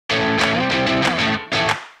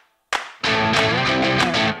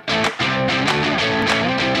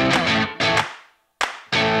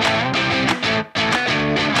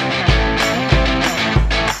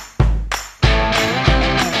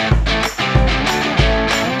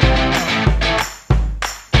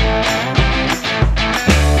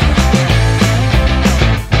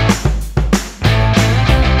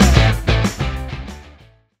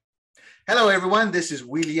This is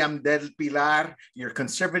William del Pilar, your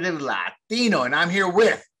conservative Latino, and I'm here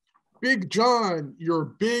with Big John, your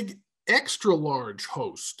big extra large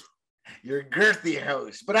host. Your girthy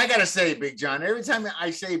host. But I got to say, Big John, every time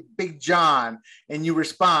I say Big John and you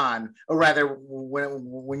respond, or rather,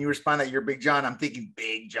 when you respond that you're Big John, I'm thinking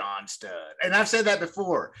Big John Stud. And I've said that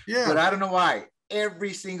before, but I don't know why.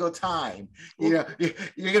 Every single time, you know,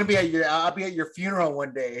 you're gonna be I'll be at your funeral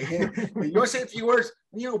one day. You want to say a few words,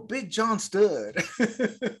 Big John Stud.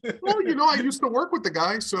 Well, I used to work with the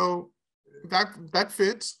guy, so that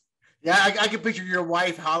fits. Yeah, I can picture your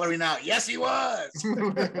wife hollering out, "Yes, he was." A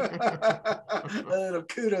little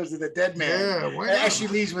kudos to the dead man. Yeah, as she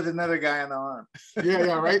leaves with another guy on the arm.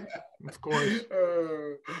 Yeah, right. Of course.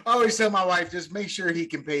 I always tell my wife, just make sure he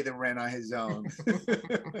can pay the rent on his own.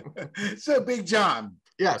 So, Big John.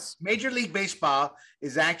 Yes. Major League Baseball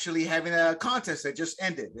is actually having a contest that just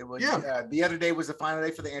ended. It was the other day was the final day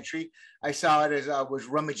for the entry. I saw it as I was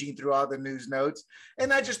rummaging through all the news notes,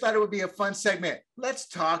 and I just thought it would be a fun segment. Let's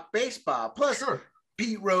talk baseball. Plus,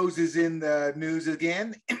 Pete Rose is in the news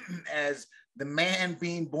again as the man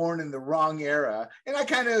being born in the wrong era, and I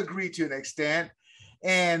kind of agree to an extent.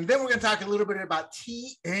 And then we're going to talk a little bit about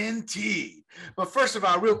TNT. But first of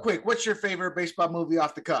all, real quick, what's your favorite baseball movie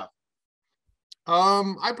off the cuff?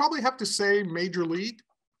 I probably have to say Major League.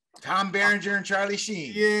 Tom Berenger and Charlie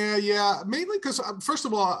Sheen. Yeah. Mainly because, first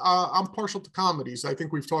of all, I'm partial to comedies. I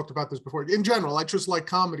think we've talked about this before. In general, I just like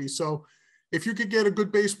comedies. So if you could get a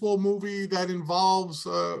good baseball movie that involves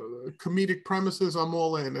comedic premises, I'm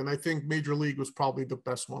all in. And I think Major League was probably the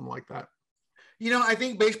best one like that. I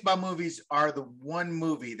think baseball movies are the one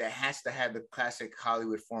movie that has to have the classic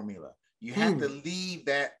Hollywood formula. You have to leave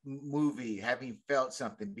that movie having felt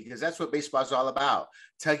something, because that's what baseball is all about,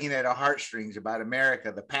 tugging at our heartstrings about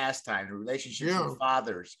America, the pastime, the relationships with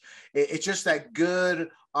fathers. It's just that good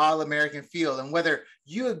all-American feel. And whether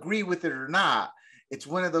you agree with it or not, it's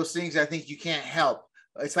one of those things I think you can't help.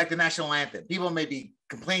 It's like the national anthem. People may be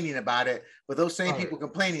complaining about it, but those same people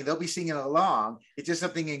complaining, they'll be singing along. It's just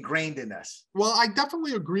something ingrained in us. Well, I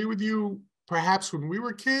definitely agree with you. Perhaps when we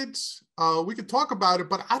were kids, we could talk about it,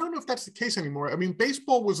 but I don't know if that's the case anymore. I mean,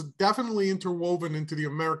 baseball was definitely interwoven into the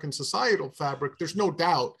American societal fabric. There's no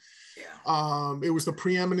doubt. Yeah. It was the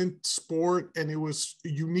preeminent sport, and it was a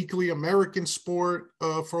uniquely American sport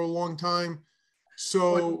for a long time.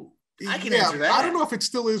 So I can answer that. I don't know if it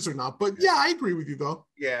still is or not, but yeah, I agree with you though.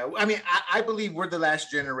 Yeah, I mean, I believe we're the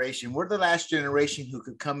last generation. We're the last generation who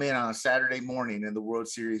could come in on a Saturday morning and the World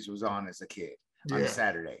Series was on as a kid. On a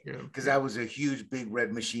Saturday, because I was a huge Big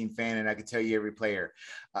Red Machine fan, and I could tell you every player.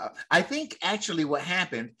 I think actually what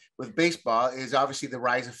happened with baseball is obviously the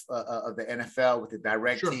rise of the NFL with the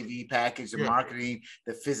direct TV package, the marketing,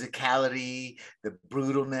 the physicality, the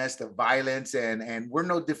brutalness, the violence, and we're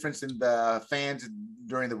no different than the fans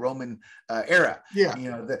during the Roman era.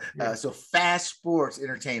 So fast sports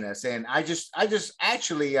entertain us, and I just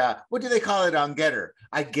actually what do they call it on Getter?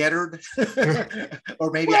 I gettered,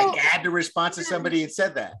 or maybe I gagged a response to somebody and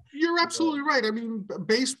said that. You're absolutely right. I mean,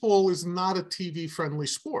 baseball is not a TV friendly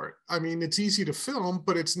sport. I mean, it's easy to film,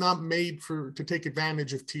 but it's not made to take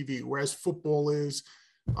advantage of TV, whereas football is.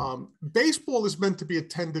 Baseball is meant to be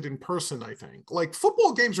attended in person, I think. Like,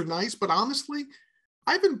 football games are nice, but honestly,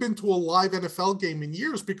 I haven't been to a live NFL game in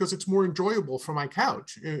years because it's more enjoyable from my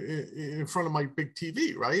couch in front of my big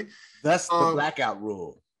TV, right? That's the blackout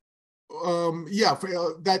rule.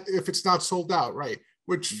 That if it's not sold out, right?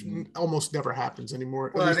 Which almost never happens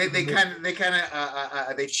anymore. Well,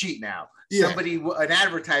 they cheat now. Somebody, an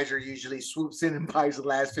advertiser usually swoops in and buys the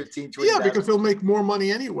last 15, 20. Yeah, because they'll make more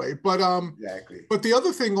money anyway. But exactly. But the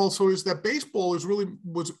other thing also is that baseball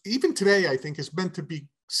was even today, I think, is meant to be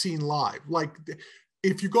seen live. Like,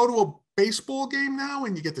 if you go to a baseball game now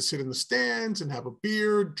and you get to sit in the stands and have a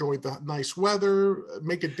beer, enjoy the nice weather,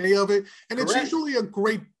 make a day of it. And it's usually a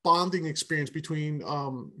great bonding experience between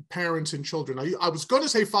parents and children. I was going to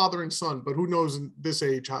say father and son, but who knows in this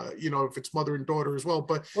age, if it's mother and daughter as well.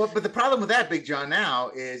 But the problem with that, Big John, now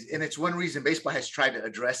is, and it's one reason baseball has tried to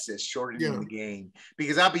address this, shortening the game.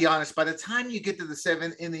 Because I'll be honest, by the time you get to the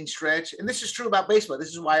 7th inning stretch, and this is true about baseball, this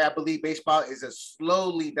is why I believe baseball is a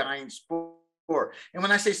slowly dying sport. And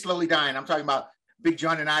when I say slowly dying, I'm talking about Big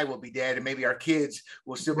John and I will be dead, and maybe our kids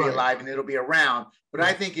will still be alive and it'll be around. But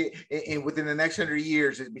I think within the next 100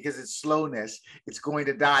 years, because it's slowness, it's going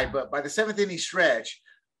to die. But by the 7th inning stretch,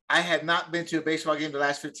 I have not been to a baseball game the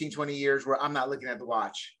last 15, 20 years where I'm not looking at the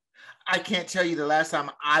watch. I can't tell you the last time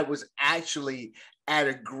I was actually at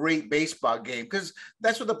a great baseball game, because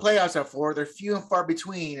that's what the playoffs are for. They're few and far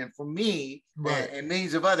between. And for me and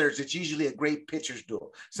millions of others, it's usually a great pitcher's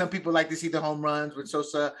duel. Some people like to see the home runs with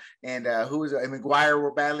Sosa and McGuire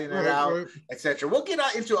were battling it out, etc. We'll get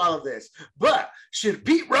into all of this. But should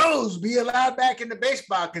Pete Rose be allowed back into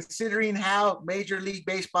baseball, considering how Major League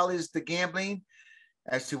Baseball is to gambling,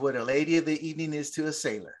 as to what a lady of the evening is to a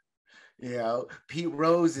sailor? You know, Pete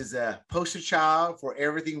Rose is a poster child for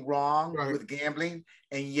everything wrong with gambling.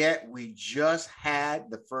 And yet we just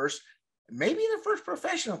had the first, maybe the first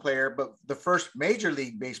professional player, but the first Major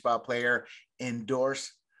League Baseball player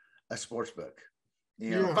endorse a sports book.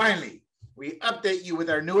 You know, finally, we update you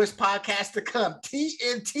with our newest podcast to come,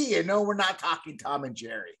 TNT. And no, we're not talking Tom and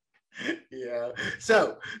Jerry.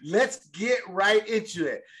 So let's get right into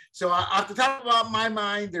it. So off the top of my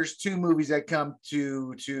mind, there's two movies that come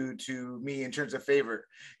to me in terms of favorite,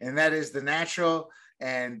 and that is The Natural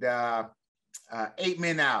and 8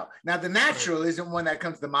 Men Out. Now, The Natural isn't one that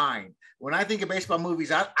comes to mind when I think of baseball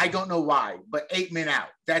movies. I don't know why, but 8 Men Out,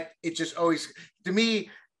 that it just always, to me,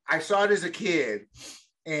 I saw it as a kid,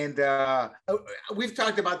 and we've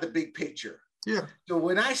talked about the big picture. Yeah. So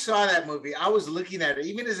when I saw that movie, I was looking at it,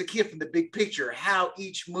 even as a kid, from the big picture, how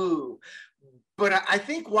each move. But I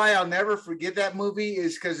think why I'll never forget that movie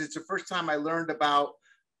is because it's the first time I learned about,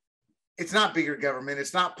 it's not bigger government,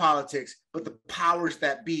 it's not politics, but the powers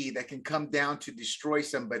that be that can come down to destroy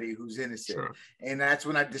somebody who's innocent. Sure. And that's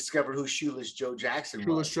when I discovered who Shoeless Joe Jackson was.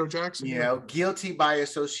 Shoeless Joe Jackson. You know, guilty by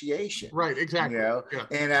association. Right, exactly. You know,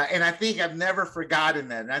 and I think I've never forgotten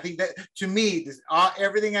that. And I think that, to me,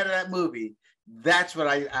 everything out of that movie, that's what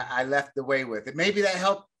I left away with. And maybe that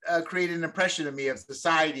helped create an impression of me of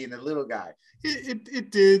society and the little guy.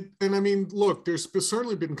 It did. And I mean, look, there's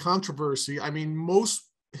certainly been controversy. I mean, most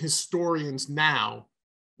historians now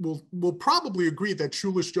will probably agree that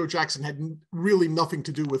Shoeless Joe Jackson had really nothing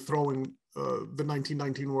to do with throwing the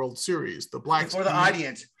 1919 World Series. The black, and for the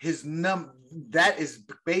audience, that is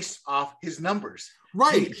based off his numbers.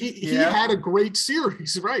 Right. He had a great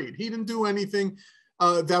series. Right. He didn't do anything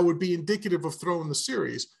that would be indicative of throwing the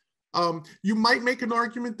series. You might make an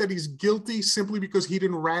argument that he's guilty simply because he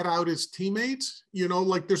didn't rat out his teammates. You know,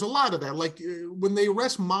 like there's a lot of that. Like when they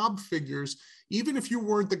arrest mob figures, even if you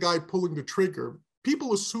weren't the guy pulling the trigger,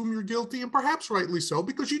 people assume you're guilty, and perhaps rightly so,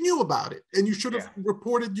 because you knew about it and you should have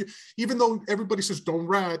reported. Even though everybody says don't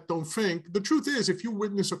rat, don't think, the truth is, if you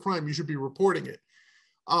witness a crime, you should be reporting it.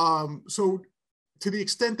 So to the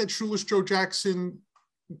extent that Shoeless Joe Jackson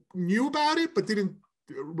knew about it but didn't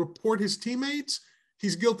report his teammates,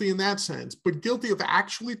 he's guilty in that sense. But guilty of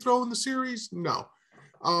actually throwing the series, no.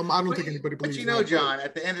 I don't think anybody believes. But you know, John,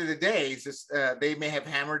 at the end of the day, it's just, they may have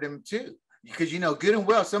hammered him too. Because, you know, good and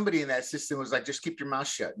well, somebody in that system was like, just keep your mouth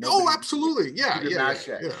shut. Absolutely. Yeah. Keep your mouth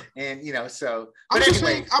shut. Yeah. And, you know, so.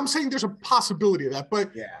 I'm saying there's a possibility of that. But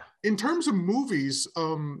in terms of movies,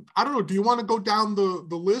 I don't know. Do you want to go down the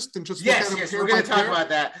list and just yes, we're going to talk about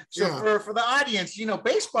that. So for the audience, you know,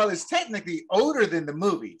 baseball is technically older than the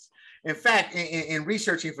movies. In fact, in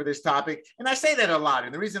researching for this topic, and I say that a lot,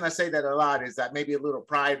 and the reason I say that a lot is that maybe a little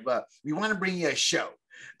pride, but we want to bring you a show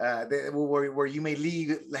where you may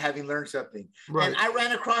leave having learned something. Right. And I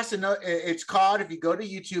ran across it's called, if you go to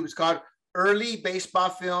YouTube, it's called Early Baseball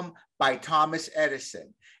Film by Thomas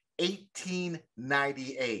Edison,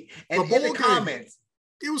 1898. And in the comments,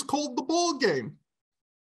 it was called The Ball Game.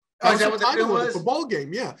 Oh, is that what the film was? The Ball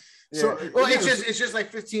Game, yeah. So, well, it's just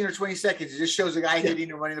like 15 or 20 seconds. It just shows a guy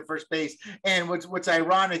hitting and running the first base. And what's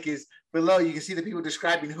ironic is below you can see the people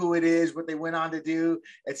describing who it is, what they went on to do,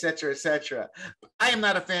 et cetera, et cetera. I am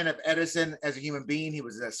not a fan of Edison as a human being. He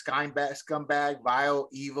was a scumbag, vile,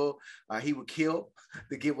 evil. He would kill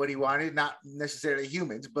to get what he wanted, not necessarily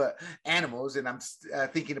humans, but animals. And I'm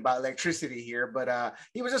thinking about electricity here. But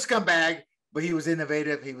he was a scumbag. But he was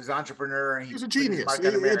innovative. He was an entrepreneur. And he was a genius.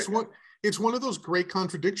 It's one of those great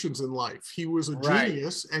contradictions in life. He was a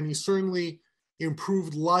genius, and he certainly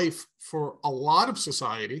improved life for a lot of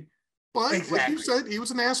society. But like you said, he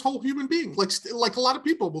was an asshole human being. Like a lot of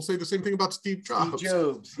people will say the same thing about Steve Jobs.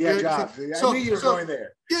 Jobs. I knew you were going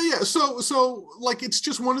there. Yeah. So like it's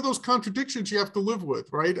just one of those contradictions you have to live with,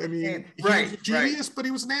 right? I mean, he was a genius, but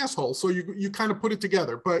he was an asshole. So you kind of put it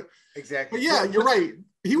together. But exactly. But yeah, you're right.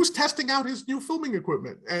 He was testing out his new filming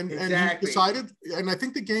equipment, and he decided. And I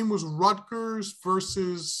think the game was Rutgers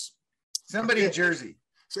versus somebody in Jersey.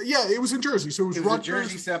 So yeah, it was in Jersey. So it was Rutgers.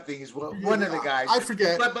 Jersey something is one of the guys. I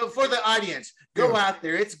forget. But for the audience, go out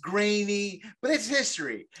there. It's grainy, but it's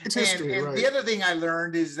history. It's history. And the other thing I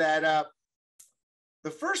learned is that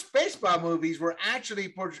the first baseball movies were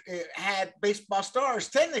actually had baseball stars.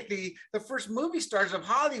 Technically, the first movie stars of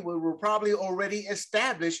Hollywood were probably already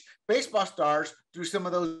established baseball stars through some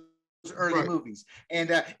of those early movies. And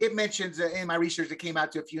it mentions in my research, it came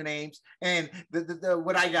out to a few names. And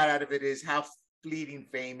what I got out of it is how fleeting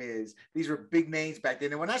fame is. These were big names back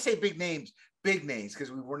then. And when I say big names,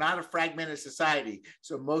 because we were not a fragmented society.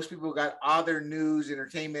 So most people got all their news,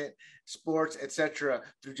 entertainment, sports, etc.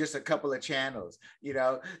 through just a couple of channels, you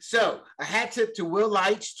know. So a hat tip to Will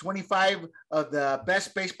Leitch, 25 of the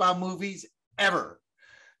best baseball movies ever.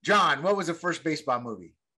 John, what was the first baseball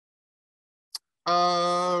movie?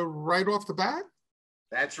 Right off the bat?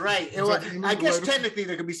 That's right. I guess technically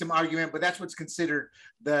there could be some argument, but that's what's considered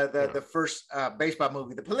the first baseball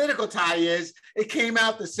movie. The political tie is it came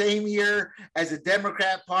out the same year as the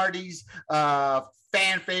Democrat Party's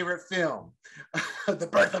fan favorite film, The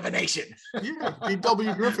Birth of a Nation. Yeah,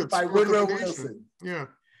 D.W. Griffith's by Woodrow Wilson. Yeah.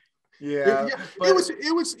 But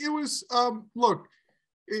it was. Look,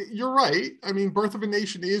 you're right. I mean, Birth of a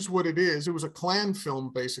Nation is what it is. It was a Klan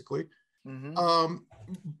film, basically. Mm-hmm.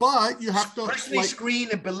 But you have to personally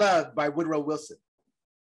screened and beloved by Woodrow Wilson.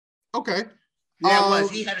 Okay. Yeah, it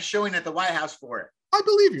was. He had a showing at the White House for it. I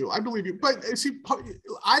believe you. But see,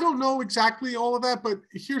 I don't know exactly all of that, but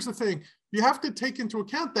here's the thing. You have to take into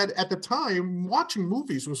account that at the time, watching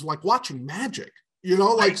movies was like watching magic, you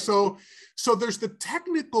know, like, so there's the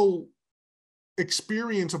technical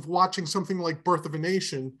experience of watching something like Birth of a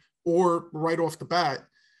Nation or right off the bat.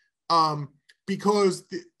 Because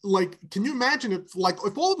can you imagine if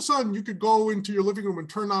all of a sudden you could go into your living room and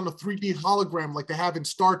turn on a 3D hologram like they have in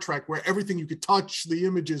Star Trek, where everything you could touch the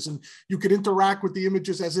images and you could interact with the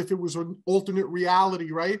images as if it was an alternate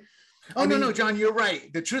reality, right? No, John, you're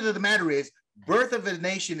right. The truth of the matter is Birth of a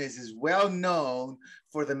Nation is well known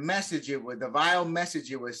for the message the vile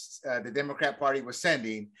message it was the Democrat Party was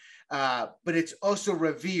sending, but it's also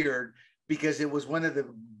revered because it was one of the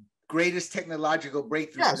greatest technological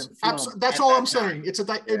breakthroughs. Yes, absolutely. That's all I'm saying. It's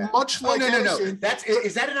much like no.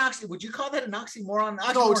 Is that an oxymoron? Would you call that an oxymoron?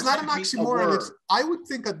 No, it's not an oxymoron. I would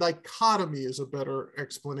think a dichotomy is a better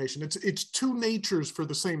explanation. It's two natures for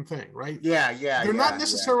the same thing, right? Yeah. They're not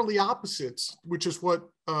necessarily opposites, which is what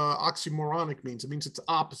oxymoronic means. It means it's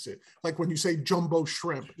opposite. Like when you say jumbo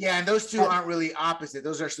shrimp. Yeah, and those two aren't really opposite.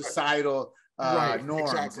 Those are societal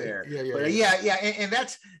norms exactly. There. Yeah. And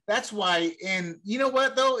that's why. And you know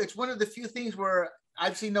what though? It's one of the few things where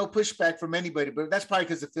I've seen no pushback from anybody, but that's probably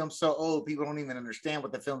because the film's so old, people don't even understand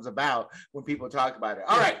what the film's about when people talk about it.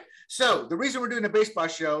 All right. So the reason we're doing a baseball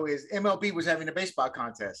show is MLB was having a baseball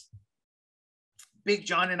contest. Big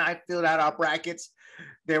John and I filled out our brackets.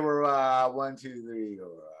 There were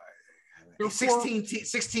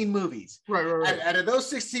 16 movies. Right. Out of those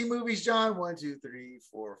 16 movies, John, 1, 2, 3,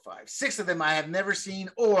 4, 5, 6 of them I have never seen,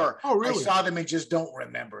 or I saw them and just don't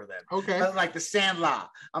remember them. Okay. Like The Sandlot.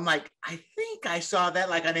 I'm like, I think I saw that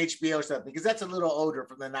like on HBO or something, because that's a little older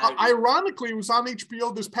from the 90s. Ironically, it was on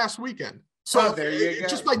HBO this past weekend. So there you go.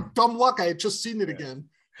 Just by dumb luck, I had just seen it again.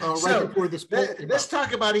 Right before this. Let's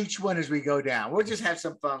talk about each one as we go down. We'll just have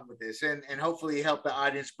some fun with this and hopefully help the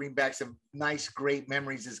audience bring back some nice, great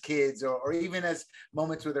memories as kids or even as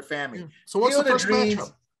moments with their family. Yeah. So what's the first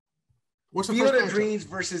matchup? Field of Dreams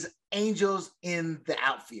versus Angels in the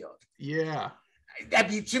Outfield. Yeah.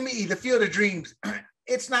 To me, the Field of Dreams,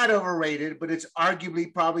 it's not overrated, but it's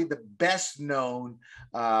arguably probably the best known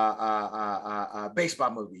baseball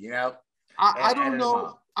movie, you know? I don't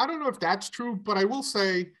know. I don't know if that's true, but I will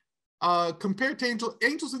say, compared to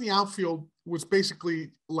Angels in the Outfield was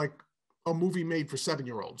basically like a movie made for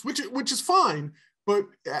 7-year-olds, which is fine. But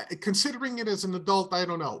considering it as an adult, I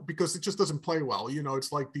don't know, because it just doesn't play well. You know,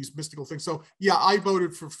 it's like these mystical things. So yeah, I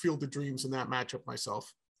voted for Field of Dreams in that matchup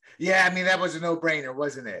myself. Yeah, I mean, that was a no-brainer,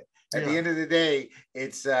 wasn't it? At the end of the day,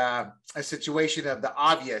 it's a situation of the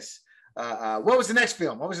obvious. What was the next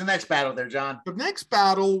film? What was the next battle there, John? The next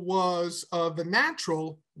battle was The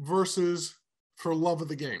Natural versus For Love of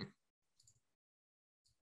the Game.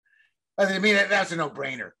 I mean, that's a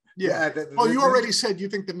no-brainer. Yeah. You already said you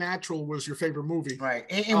think The Natural was your favorite movie. Right.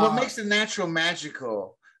 And what makes The Natural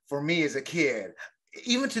magical for me as a kid,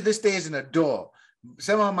 even to this day as an adult,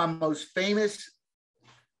 some of my most famous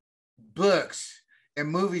books and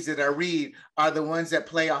movies that I read are the ones that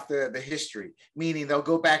play off the history, meaning they'll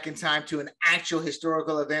go back in time to an actual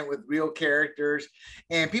historical event with real characters.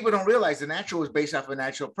 And people don't realize The Natural was based off of an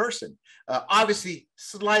actual person. Obviously,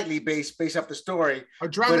 slightly based off the story. A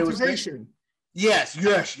dramatization. Yes,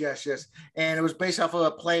 yes, yes, yes. And it was based off of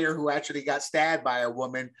a player who actually got stabbed by a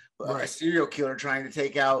woman, a serial killer trying to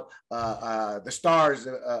take out the stars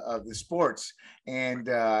of the sports. And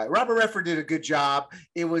Robert Redford did a good job.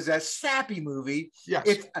 It was a sappy movie.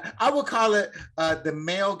 Yes. I would call it the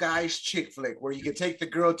male guy's chick flick, where you can take the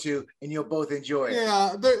girl to and you'll both enjoy it.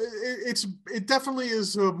 Yeah, it definitely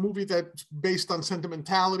is a movie that's based on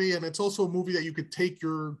sentimentality, and it's also a movie that you could take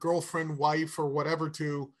your girlfriend, wife, or whatever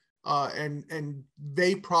to. And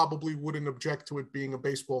they probably wouldn't object to it being a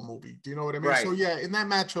baseball movie. Do you know what I mean? Right. So yeah, in that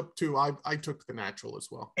matchup too, I took The Natural as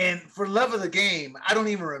well. And for love of the game, I don't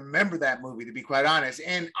even remember that movie, to be quite honest.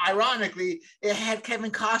 And ironically, it had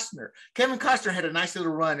Kevin Costner. Kevin Costner had a nice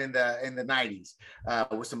little run in the 90s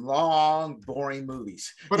with some long, boring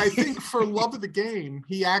movies. But I think for love of the game,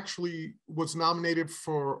 he actually was nominated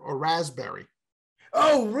for a Raspberry.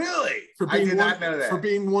 Oh, really? I did not know that. For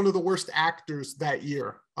being one of the worst actors that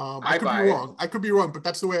year. I could be wrong. I could be wrong, but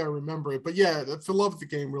that's the way I remember it. But yeah, for love of the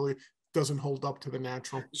game really doesn't hold up to The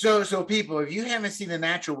Natural. So people, if you haven't seen The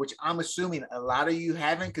Natural, which I'm assuming a lot of you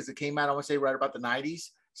haven't, because it came out, I want to say, right about the 90s.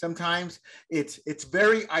 Sometimes it's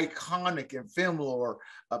very iconic in film lore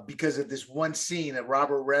because of this one scene that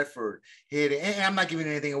Robert Redford hit. And I'm not giving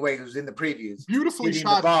anything away because it was in the previews. Beautifully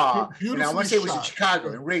shot. And I want to say it was in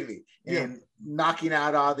Chicago and Wrigley. And knocking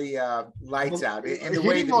out all the lights out. And the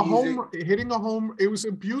way the music... hitting a home, it was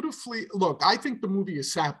a beautifully... Look, I think the movie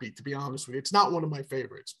is sappy, to be honest with you. It's not one of my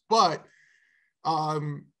favorites. But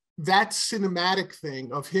that cinematic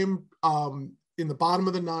thing of him in the bottom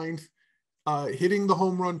of the ninth, hitting the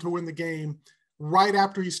home run to win the game right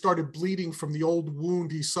after he started bleeding from the old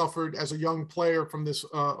wound he suffered as a young player from this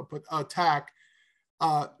attack,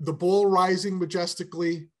 the ball rising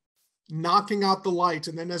majestically, knocking out the lights,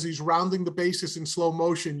 and then as he's rounding the bases in slow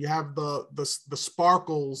motion, you have the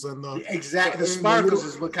sparkles and the sparkles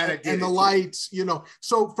is what kind of did and the lights, you know.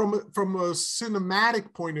 So from a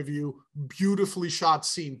cinematic point of view, beautifully shot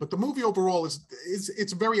scene, but the movie overall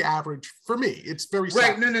it's very average for me. It's very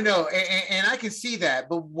right. No, and I can see that.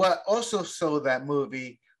 But what also sold that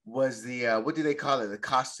movie was the what do they call it? The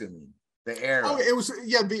costuming. The era. Oh, it was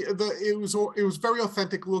it was very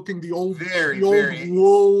authentic looking. The old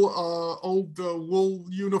wool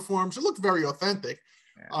uniforms. It looked very authentic.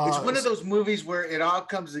 Yeah. It's one of those movies where it all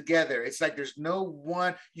comes together. It's like there's no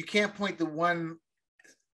one. You can't point the one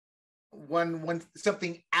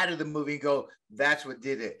something out of the movie and go, that's what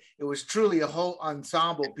did it. It was truly a whole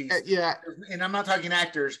ensemble piece. Yeah, and I'm not talking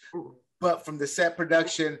actors, but from the set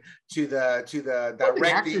production to the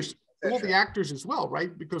directing. All the actors as well,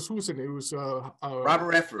 right? Because who was in it? It was Robert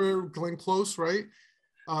Redford, Glenn Close, right?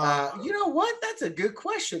 You know what? That's a good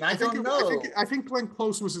question. I don't know. I think Glenn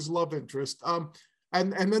Close was his love interest. And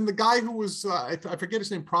then the guy who was I forget his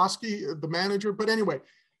name, Prosky, the manager. But anyway,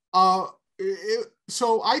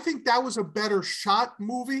 so I think that was a better shot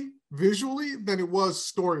movie visually than it was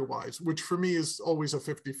story-wise, which for me is always a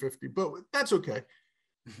 50-50, but that's okay.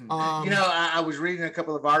 I was reading a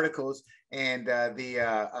couple of articles, and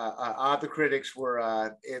all the critics were,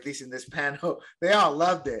 at least in this panel, they all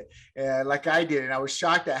loved it, like I did, and I was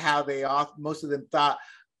shocked at how most of them thought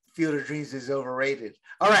Field of Dreams is overrated.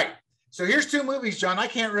 All right, so here's two movies, John. I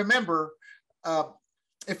can't remember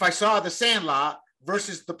if I saw The Sandlot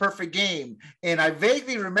versus The Perfect Game, and I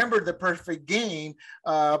vaguely remember The Perfect Game,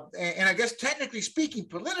 and I guess technically speaking,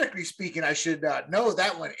 politically speaking, I should know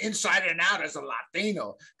that one inside and out as a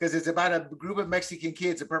Latino, because it's about a group of Mexican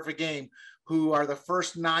kids, The Perfect Game, who are the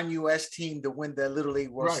first non-U.S. team to win the Little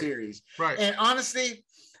League World Series. Right. And honestly,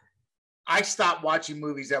 I stopped watching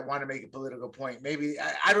movies that want to make a political point. Maybe,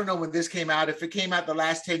 I don't know when this came out. If it came out the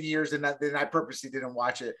last 10 years, then I purposely didn't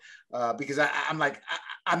watch it because I'm like,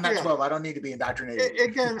 I'm not 12. I don't need to be indoctrinated.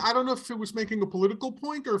 Again, I don't know if it was making a political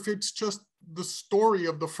point or if it's just the story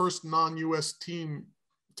of the first non-U.S. team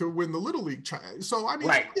to win the Little League. So, I mean,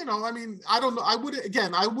 I don't know.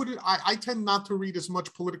 I tend not to read as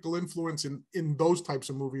much political influence in those types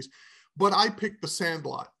of movies, but I picked The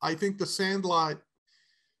Sandlot. I think The Sandlot,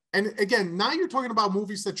 and again, now you're talking about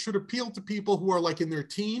movies that should appeal to people who are like in their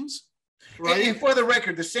teens, right? And for the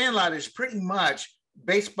record, The Sandlot is pretty much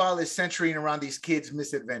baseball is centering around these kids'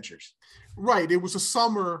 misadventures. Right. It was a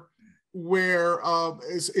summer where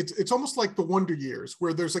it's almost like the Wonder Years,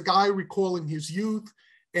 where there's a guy recalling his youth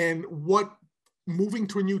and moving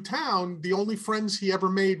to a new town, the only friends he ever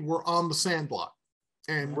made were on The Sandlot.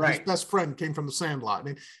 And his best friend came from The Sandlot.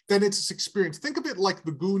 And then it's this experience. Think of it like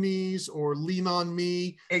The Goonies or Lean on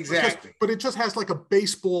Me. Exactly. But it just has like a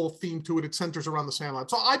baseball theme to it. It centers around The Sandlot.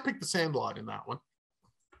 So I picked The Sandlot in that one.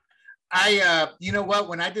 You know what?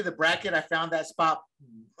 When I did the bracket, I found that spot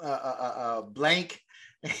blank.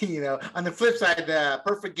 On the flip side, the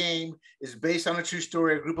Perfect Game is based on a true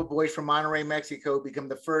story. A group of boys from Monterrey, Mexico become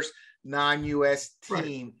the first non-U.S.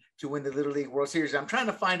 team to win the Little League World Series. I'm trying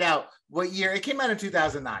to find out what year. It came out in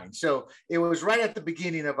 2009. So it was right at the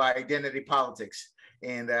beginning of identity politics.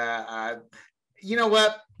 And you know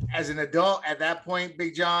what? As an adult at that point,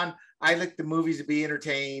 Big John, I liked the movies to be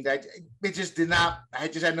entertained. I just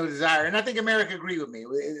had no desire. And I think America agreed with me.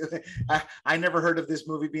 I never heard of this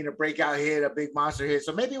movie being a breakout hit, a big monster hit.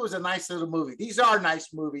 So maybe it was a nice little movie. These are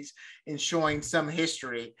nice movies in showing some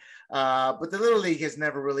history. But the Little League has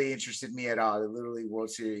never really interested me at all. The Little League World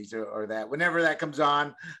Series or that. Whenever that comes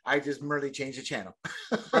on, I just merely change the channel.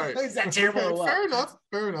 Right. Is that terrible or what?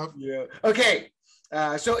 Fair enough. Yeah. Okay.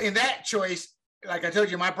 So in that choice, like I told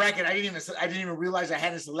you, my bracket, I didn't even realize I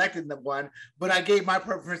hadn't selected the one, but I gave my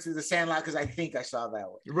preference to the Sandlot because I think I saw that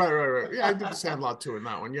one. Right. Yeah, I did the Sandlot too in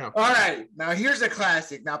that one. Yeah. All right. Now here's a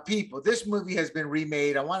classic. Now, people, this movie has been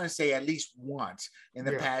remade, I want to say at least once in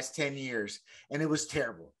the past 10 years, and it was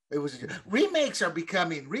terrible. Remakes,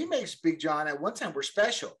 Big John, at one time were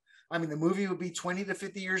special. I mean, the movie would be 20 to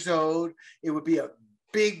 50 years old. It would be a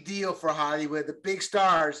big deal for Hollywood, the big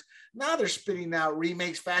stars. Now they're spitting out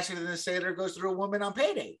remakes faster than the sailor goes through a woman on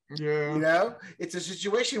payday. Yeah. It's a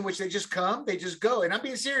situation in which they just come, they just go. And I'm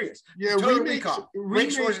being serious. Yeah, Total Recall. Great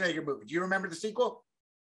Schwarzenegger movie. Do you remember the sequel?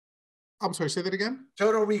 I'm sorry, say that again?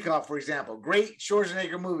 Total Recall, for example. Great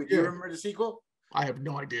Schwarzenegger movie. Do you remember the sequel? I have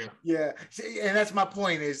no idea. Yeah. And that's my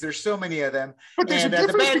point is there's so many of them. But there's and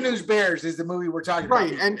The Bad News Bears is the movie we're talking about.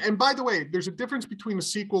 Right. And by the way, there's a difference between a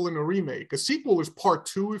sequel and a remake. A sequel is part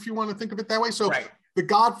two, if you want to think of it that way. So The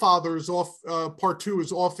Godfather is part two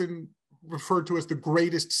is often referred to as the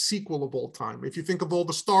greatest sequel of all time. If you think of all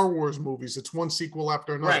the Star Wars movies, it's one sequel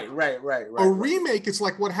after another. Right. A remake is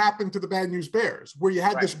like what happened to The Bad News Bears, where you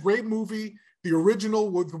had this great movie, the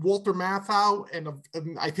original with Walter Matthau and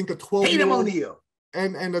I think a 12-year-old. Tatum O'Neal.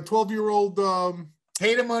 And a 12-year-old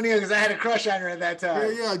Tatum O'Neal, because I had a crush on her at that time.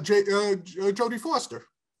 Jodie Foster.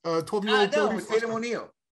 12-year-old Jodie Foster. Tatum O'Neal.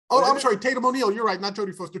 Oh, I'm sorry, Tatum O'Neal. You're right, not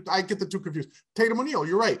Jodie Foster. I get the two confused. Tatum O'Neal,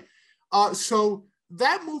 you're right. So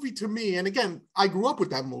that movie to me, and again, I grew up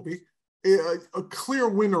with that movie, a clear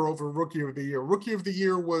winner over Rookie of the Year. Rookie of the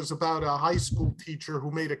Year was about a high school teacher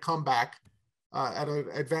who made a comeback at an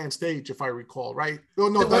advanced age, if I recall, right? No,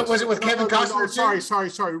 was it with Kevin Costner?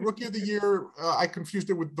 Sorry. Rookie of the Year, I confused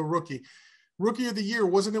it with The Rookie. Rookie of the Year,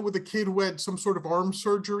 wasn't it with a kid who had some sort of arm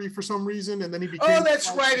surgery for some reason, and then he became... Oh, that's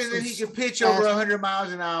right, and then he could pitch over 100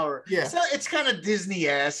 miles an hour. Yeah. So it's kind of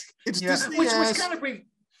Disney-esque. It's Disney-esque. Which kind of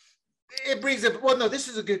brings up... Well, no, this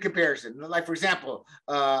is a good comparison. Like, for example,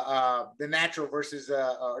 The Natural versus...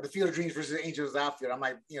 or The Field of Dreams versus Angels Outfield. I'm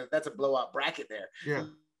like, that's a blowout bracket there. Yeah.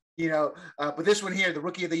 But this one here, the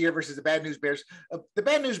Rookie of the Year versus the Bad News Bears. The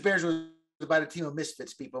Bad News Bears was about a team of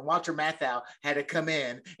misfits people. And Walter Matthau had to come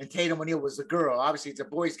in, and Tatum O'Neal was the girl. Obviously, it's a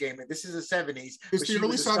boys' game, and this is the 70s. It's the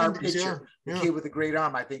early 70s, The kid with a great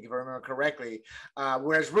arm, I think, if I remember correctly.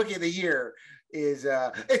 Whereas Rookie of the Year is,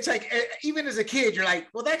 it's like, even as a kid, you're like,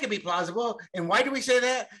 well, that could be plausible. And why do we say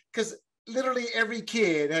that? Because literally every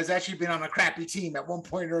kid has actually been on a crappy team at one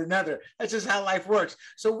point or another. That's just how life works.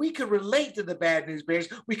 So we could relate to the Bad News Bears.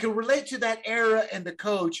 We could relate to that era and the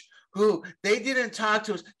coach who they didn't talk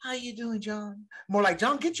to us. How you doing, John? More like,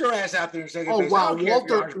 John, get your ass out there and say, oh, wow.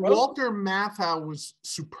 Walter Matthau was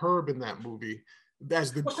superb in that movie.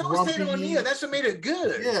 As the grumpy, Tatum O'Neal. That's what made it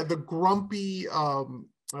good. Yeah, the grumpy,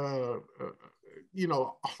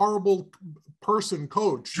 horrible person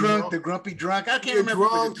coach. The grumpy drunk. I can't remember.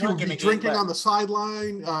 He would be drinking on the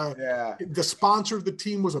sideline. The sponsor of the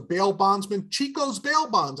team was a bail bondsman, Chico's Bail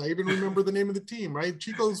Bonds. I even remember the name of the team, right?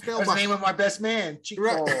 Chico's Bail Bonds. That's the name of my best man, Chico.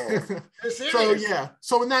 Right.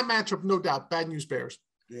 So in that matchup, no doubt, Bad News Bears.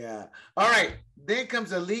 Yeah. All right. Then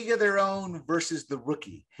comes A League of Their Own versus The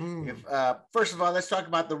Rookie. First of all, let's talk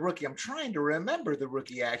about The Rookie. I'm trying to remember The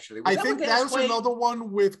Rookie, actually. I think that was another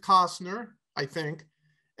one with Costner, I think.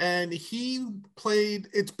 And he played,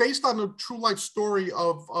 it's based on a true life story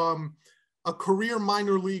of a career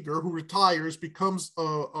minor leaguer who retires, becomes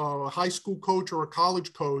a high school coach or a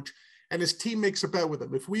college coach, and his team makes a bet with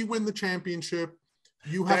him. If we win the championship,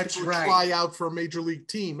 you have to try out for a major league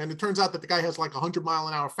team. And it turns out that the guy has like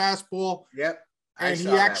 100-mile-an-hour fastball. Yep. And he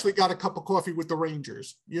actually got a cup of coffee with the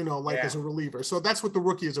Rangers, as a reliever. So that's what The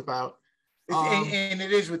Rookie is about. And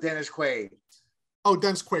it is with Dennis Quaid. Oh,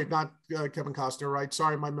 Dennis Quaid, not Kevin Costner, right?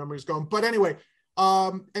 Sorry, my memory's going. But anyway,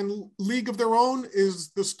 and League of Their Own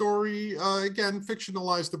is the story, again,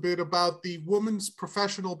 fictionalized a bit, about the Women's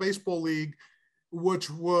Professional Baseball League which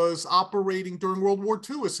was operating during World War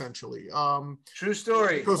II, essentially. True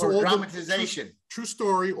story, because or all dramatization. True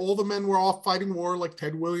story. All the men were off fighting war, like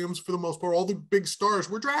Ted Williams for the most part. All the big stars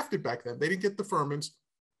were drafted back then. They didn't get deferments.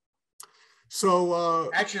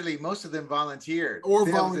 So actually, most of them volunteered. Or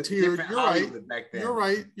volunteered. You're right. Back then.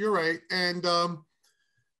 You're right. And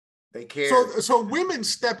they cared. So women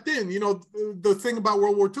stepped in. You know, the thing about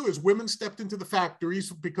World War II is women stepped into the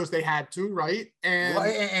factories because they had to, right?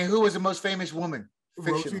 And who was the most famous woman?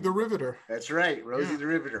 Rosie the Riveter. That's right, Rosie the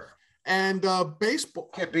Riveter. And baseball.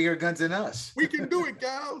 Get bigger guns than us. We can do it,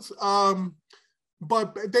 gals.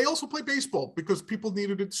 But they also play baseball because people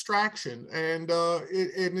needed a distraction, and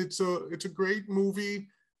it's a great movie.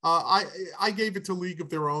 I gave it to League of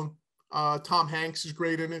Their Own. Tom Hanks is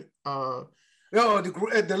great in it. No,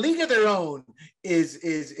 the League of Their Own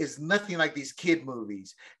is nothing like these kid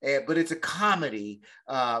movies, but it's a comedy,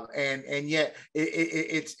 and yet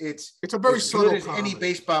it's a very subtle good as comedy. Any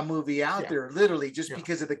baseball movie out there, literally, just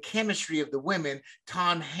because of the chemistry of the women,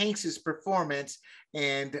 Tom Hanks's performance.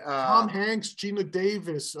 And Tom Hanks, Gina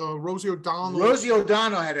Davis, Rosie O'Donnell. Rosie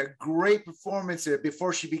O'Donnell had a great performance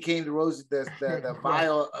before she became the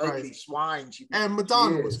vile, ugly swine. And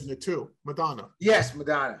Madonna was in it too. Madonna. Yes,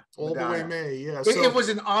 Madonna. All the way May. Yeah. So, it was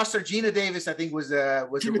an Oscar. Gina Davis, I think, was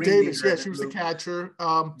Gina Davis. Yeah, she was the catcher.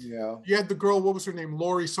 Yeah. You had the girl. What was her name?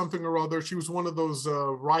 Lori something or other. She was one of those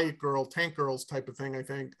riot girl, tank girls type of thing. I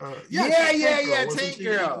think. Tank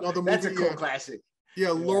Girl. That's a cool classic.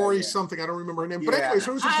 Yeah, Lori something. I don't remember her name. But anyway,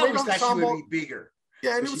 so it was a great ensemble. She would be bigger.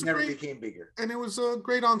 Yeah, and it was never became bigger. And it was a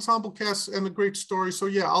great ensemble cast and a great story. So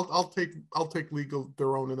yeah, I'll take League of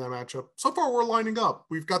Their Own in that matchup. So far, we're lining up.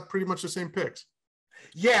 We've got pretty much the same picks.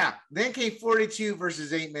 Yeah, then came 42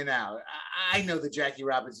 versus 8 Men Out. I know the Jackie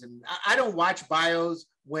Robinson. I don't watch bios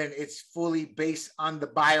when it's fully based on the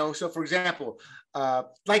bio. So, for example,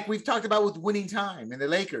 like we've talked about with Winning Time and the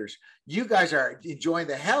Lakers, you guys are enjoying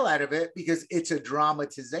the hell out of it because it's a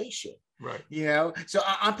dramatization. Right. You know, so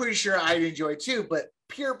I'm pretty sure I'd enjoy it too. But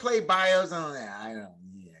pure play bios, I don't.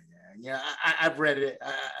 Yeah, I've read it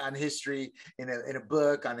on history in a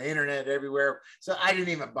book, on the internet, everywhere. So I didn't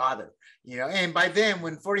even bother, you know. And by then,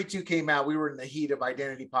 when 42 came out, we were in the heat of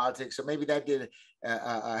identity politics. So maybe that did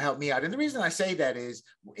help me out. And the reason I say that is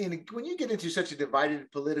when you get into such a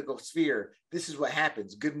divided political sphere, this is what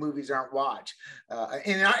happens. Good movies aren't watched.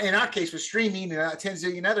 In our case, with streaming and 10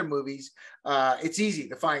 zillion other movies, it's easy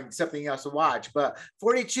to find something else to watch. But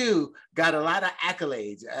 42 got a lot of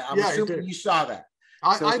accolades. I'm assuming you saw that.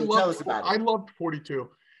 I loved 42,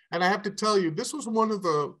 and I have to tell you, this was one of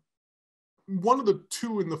the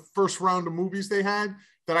two in the first round of movies they had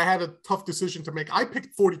that I had a tough decision to make. I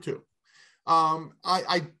picked 42.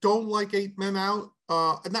 I don't like 8 Men Out.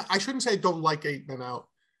 I shouldn't say I don't like 8 Men Out.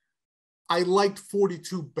 I liked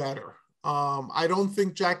 42 better. I don't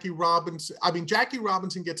think Jackie Robinson. I mean, Jackie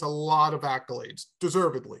Robinson gets a lot of accolades,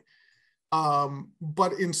 deservedly,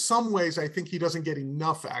 but in some ways, I think he doesn't get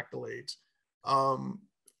enough accolades.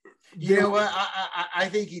 You know what? I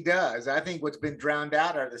think he does. I think what's been drowned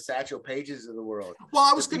out are the Satchel Pages of the world. Well,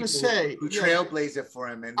 I was going to say who trailblazed it for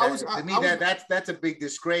him, and that's a big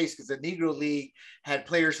disgrace because the Negro League had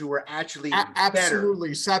players who were actually absolutely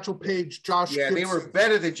better. Satchel Paige, Josh. Yeah, Gibson. They were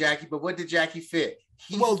better than Jackie. But what did Jackie fit?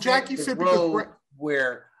 Jackie fit because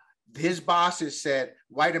where his bosses said,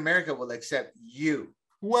 "White America will accept you."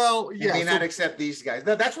 Well, yeah, they not accept these guys.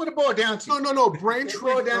 No, that's what it boiled down to. No. Branch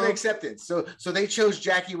boiled down to acceptance. So they chose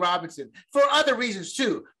Jackie Robinson for other reasons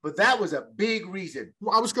too, but that was a big reason.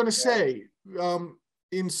 Well, I was going to say,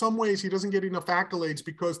 in some ways, he doesn't get enough accolades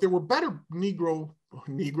because there were better Negro,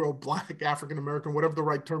 Black, African American, whatever the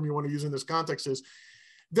right term you want to use in this context is.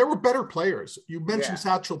 There were better players. You mentioned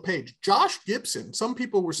Satchel Paige, Josh Gibson. Some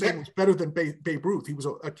people were saying was better than Babe Ruth. He was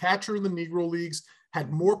a catcher in the Negro Leagues. Had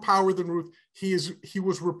more power than Ruth. He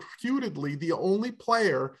was reputedly the only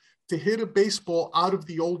player to hit a baseball out of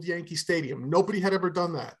the old Yankee Stadium. Nobody had ever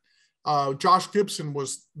done that. Josh Gibson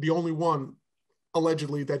was the only one,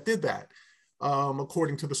 allegedly, that did that,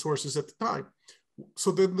 according to the sources at the time.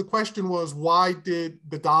 So then the question was, why did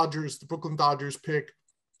the Brooklyn Dodgers pick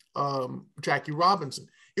Jackie Robinson?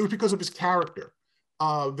 It was because of his character.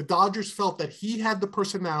 The Dodgers felt that he had the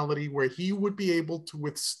personality where he would be able to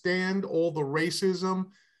withstand all the racism,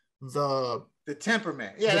 the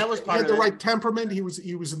temperament. Yeah, that was part of it. He had the right temperament. He was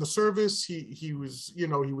in the service. He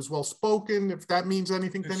was well spoken. If that means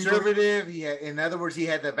anything to anybody. Conservative. In other words, he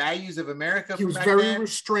had the values of America. He was very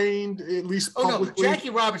restrained, at least publicly. No, Jackie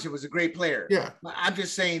Robinson was a great player. Yeah, I'm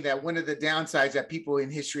just saying that one of the downsides that people in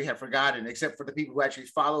history have forgotten, except for the people who actually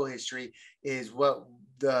follow history, is what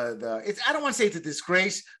I don't want to say it's a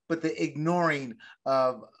disgrace, but the ignoring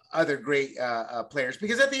of other great players,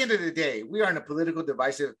 because at the end of the day, we are in a political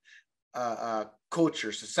divisive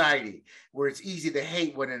culture, society, where it's easy to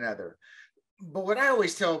hate one another. But what I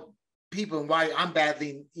always tell people, and why I'm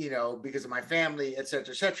battling, because of my family, et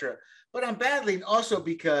cetera, but I'm battling also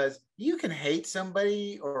because you can hate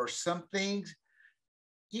somebody or some things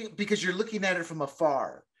because you're looking at it from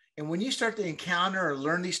afar. And when you start to encounter or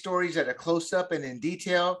learn these stories at a close up and in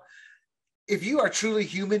detail, if you are truly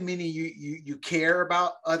human, meaning you care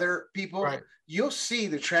about other people, right, you'll see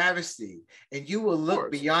the travesty, and you will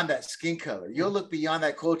look beyond that skin color. You'll look beyond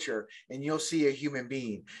that culture, and you'll see a human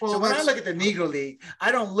being. Well, so when I look at the Negro League,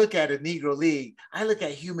 I don't look at a Negro League. I look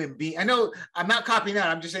at human being. I know I'm not copying out.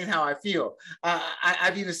 I'm just saying how I feel. I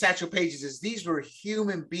view the Satchel Pages as these were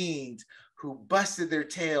human beings who busted their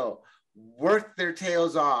tail, worked their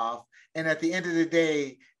tails off, and at the end of the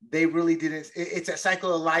day, they really didn't. It's a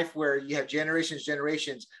cycle of life where you have generations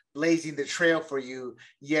blazing the trail for you.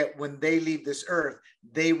 Yet when they leave this earth,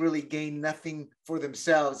 they really gain nothing for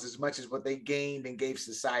themselves as much as what they gained and gave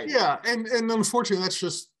society. Yeah, and unfortunately, that's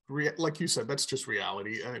just like you said. That's just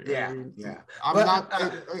reality. Yeah.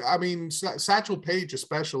 I mean, Satchel Paige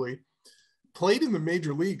especially played in the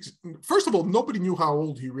major leagues. First of all, nobody knew how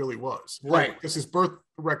old he really was, right? Because his birth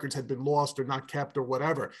records had been lost or not kept or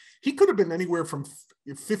whatever. He could have been anywhere from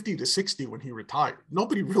 50 to 60 when he retired.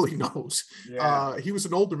 Nobody really knows. Yeah. He was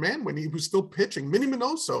an older man when he was still pitching. Minnie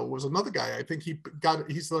Minoso was another guy. I think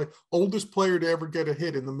he's the oldest player to ever get a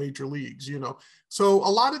hit in the major leagues, So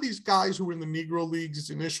a lot of these guys who were in the Negro Leagues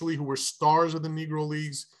initially, who were stars of the Negro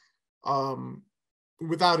Leagues,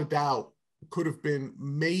 without a doubt, could have been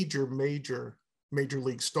major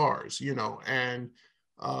league stars, and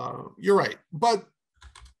you're right. But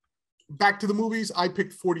back to the movies, I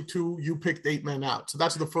picked 42, you picked 8 Men Out. So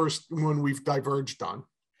that's the first one we've diverged on.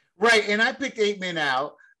 Right, and I picked 8 Men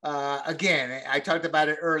Out. Again, I talked about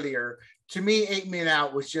it earlier. To me, 8 Men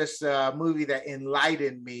Out was just a movie that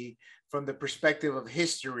enlightened me from the perspective of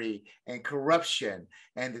history and corruption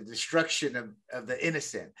and the destruction of the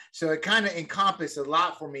innocent. So it kind of encompassed a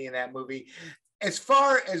lot for me in that movie. As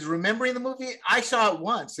far as remembering the movie, I saw it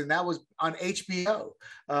once, and that was on HBO.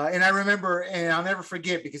 And I remember, and I'll never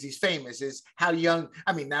forget because he's famous, is how young,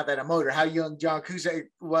 now that I'm older, how young John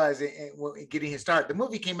Cusack was in getting his start. The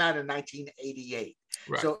movie came out in 1988.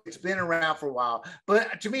 Right. So it's been around for a while,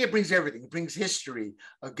 but to me, it brings everything. It brings history,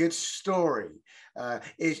 a good story.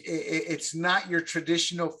 It's not your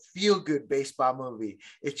traditional feel-good baseball movie.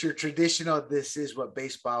 It's your traditional, this is what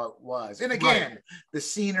baseball was. And again, the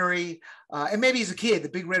scenery, and maybe as a kid, the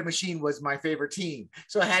Big Red Machine was my favorite team.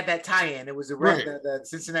 So I had that tie-in. It was the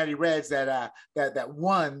Cincinnati Reds that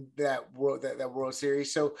won that World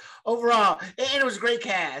Series. So overall, and it was a great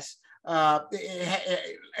cast.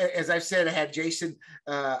 As I've said, it had Jason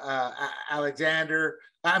Alexander.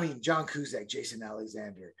 John Cusack, Jason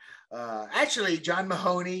Alexander. Actually, John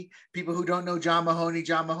Mahoney. People who don't know John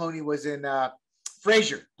Mahoney was in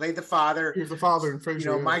Frasier, played the father. He was the father in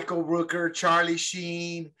Frasier. Michael Rooker, Charlie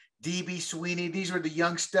Sheen, D.B. Sweeney. These were the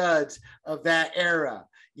young studs of that era,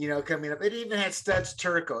 coming up. It even had Studs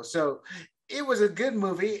Terkel. So it was a good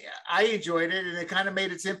movie. I enjoyed it, and it kind of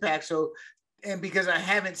made its impact. So, and because I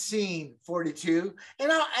haven't seen 42,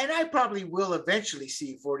 and I probably will eventually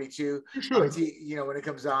see 42, when it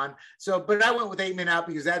comes on. So, but I went with 8 Men Out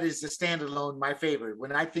because that is the standalone, my favorite.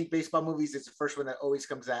 When I think baseball movies, it's the first one that always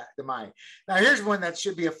comes to mind. Now, here's one that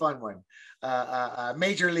should be a fun one.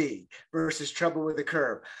 Major League versus Trouble with the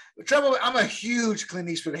Curve. I'm a huge Clint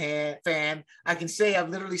Eastwood fan. I can say I've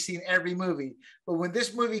literally seen every movie, but when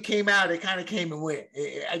this movie came out, it kind of came and went.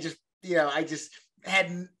 I just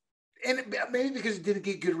hadn't. And maybe because it didn't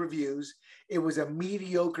get good reviews, it was a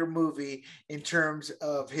mediocre movie in terms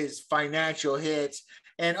of his financial hits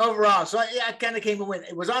and overall. So I kind of came and went.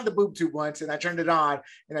 It was on the boob tube once, and I turned it on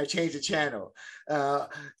and I changed the channel.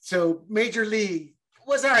 So Major League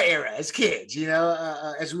was our era as kids,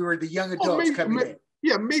 as we were the young adults coming in.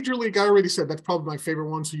 Yeah, Major League, I already said that's probably my favorite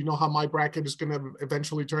one. So you know how my bracket is going to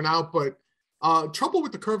eventually turn out, but. Trouble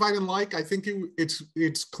with the Curve I didn't like. I think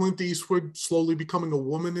it's Clint Eastwood slowly becoming a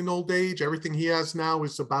woman in old age. Everything he has now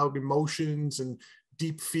is about emotions and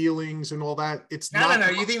deep feelings and all that. It's no.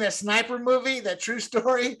 You think that Sniper movie, that True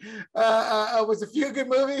Story, was a feel-good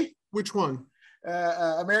movie? Which one?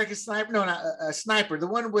 American Sniper? No, not Sniper. The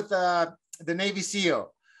one with the Navy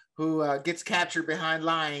SEAL who gets captured behind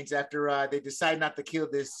lines after they decide not to kill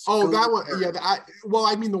this. Oh, that one. Yeah.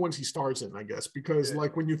 I mean the ones he stars in, I guess, because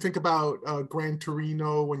like when you think about Gran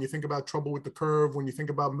Torino, when you think about Trouble with the Curve, when you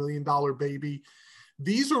think about $1 Million Baby,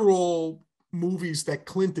 these are all movies that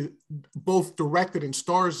Clint both directed and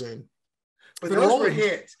stars in. But those were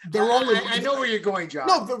hits. I know where you're going, John.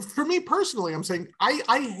 No, for me personally, I'm saying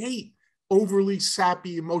I hate overly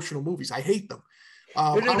sappy emotional movies. I hate them.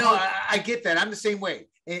 I get that. I'm the same way.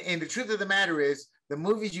 And the truth of the matter is, the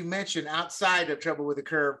movies you mentioned outside of Trouble with the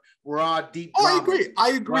Curve were all deep. Oh,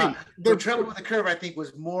 I agree. The Trouble with the Curve, I think,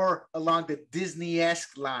 was more along the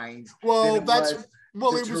Disney-esque lines. Well, it was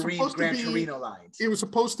supposed Gran to be Torino lines. It was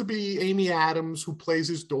supposed to be Amy Adams, who plays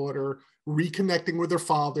his daughter, reconnecting with her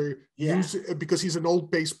father, because he's an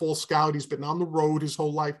old baseball scout. He's been on the road his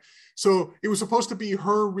whole life. So it was supposed to be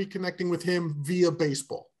her reconnecting with him via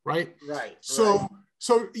baseball, right? Right. So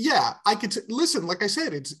yeah, I could listen. Like I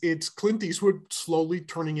said, it's Clint Eastwood slowly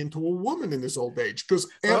turning into a woman in his old age, because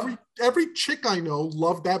every chick I know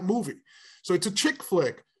loved that movie. So it's a chick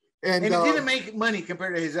flick, and it didn't make money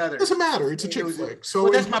compared to his others. Doesn't matter. It's a chick flick. So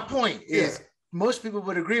that's my point. Most people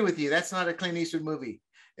would agree with you. That's not a Clint Eastwood movie.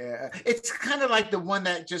 It's kind of like the one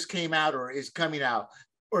that just came out or is coming out,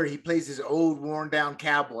 or he plays this old, worn-down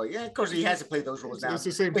cowboy. Yeah, of course he has to play those roles now. It's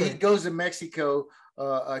the same thing. He goes to Mexico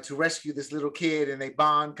to rescue this little kid, and they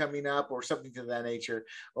bond coming up, or something to that nature.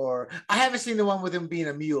 Or I haven't seen the one with him being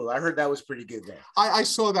a mule. I heard that was pretty good there. I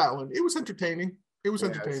saw that one. It was entertaining.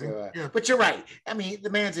 Entertaining. But you're right. I mean, the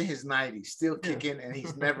man's in his 90s, still kicking, and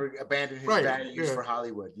he's never abandoned his values for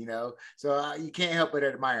Hollywood. So you can't help but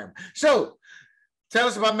admire him. So tell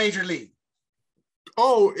us about Major League.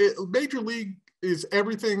 Major League is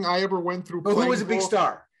everything I ever went through. But who was a big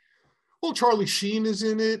star? Well, Charlie Sheen is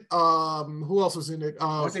in it. Who else is in it?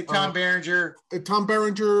 Tom Berenger. Tom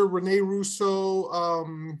Berenger, Rene Russo.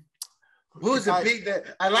 Who's the big?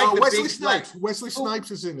 I like the Wesley big Snipes. Wesley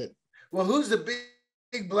Snipes is in it. Well, who's the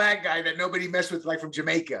big black guy that nobody messed with, like from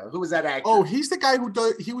Jamaica? Who was that actor? Oh, he's the guy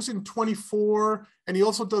he was in 24, and he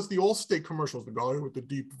also does the Allstate commercials, the guy with the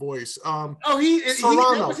deep voice. That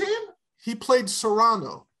was him? He played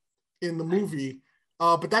Serrano in the movie,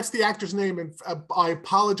 but that's the actor's name, and I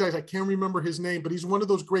apologize, I can't remember his name, but he's one of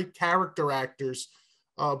those great character actors.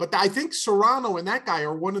 But I think Serrano and that guy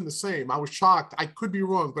are one and the same. I was shocked. I could be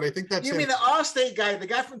wrong, but I think that's You mean the Allstate guy, the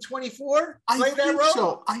guy from 24? Played that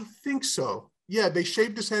role? I think so. Yeah, they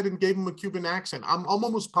shaved his head and gave him a Cuban accent. I'm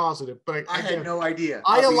almost positive, but I had no idea.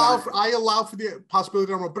 I allow for the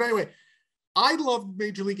possibility I'm wrong. But anyway, I love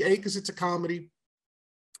Major League A because it's a comedy.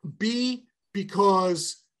 B,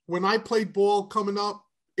 because when I played ball coming up,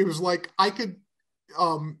 it was like I could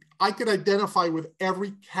identify with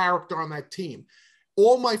every character on that team.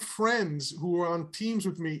 All my friends who were on teams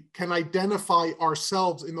with me can identify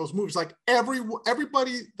ourselves in those movies. Like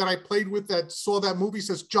everybody that I played with that saw that movie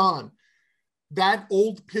says, John, that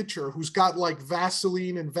old pitcher who's got like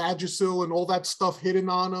Vaseline and Vagisil and all that stuff hidden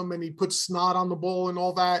on him, and he puts snot on the ball and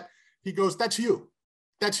all that. He goes, that's you.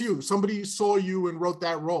 That's you. Somebody saw you and wrote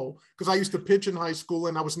that role. Because I used to pitch in high school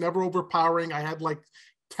and I was never overpowering. I had like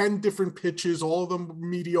 10 different pitches, all of them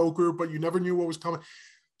mediocre, but you never knew what was coming.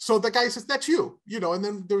 So the guy says, that's you, and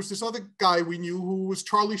then there was this other guy we knew who was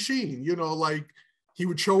Charlie Sheen, like he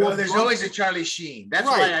would show up. There's always a Charlie Sheen. That's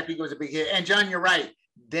why I think it was a big hit. And John, you're right.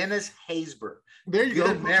 Dennis Haysbert. There you go.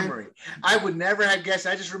 Good memory. I would never have guessed.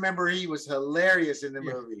 I just remember he was hilarious in the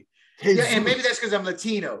movie. And maybe that's because I'm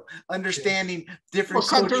Latino, understanding different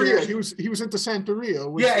cultures. He was into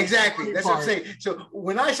Santeria. Yeah, exactly. That's what I'm saying. So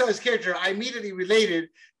when I saw his character, I immediately related,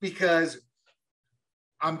 because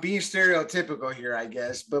I'm being stereotypical here, I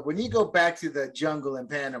guess. But when you go back to the jungle in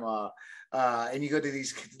Panama, and you go to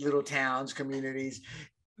these little towns, communities,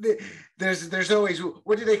 there's always,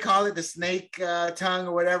 what do they call it? The snake tongue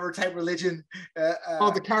or whatever type religion.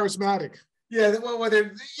 The charismatic. Yeah, well, they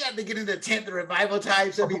get into the tent, the revival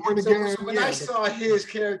types. I mean, so when I saw his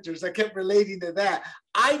characters, I kept relating to that.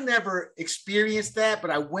 I never experienced that,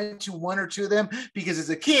 but I went to one or two of them because as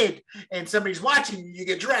a kid and somebody's watching, you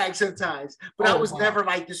get dragged sometimes. But I was never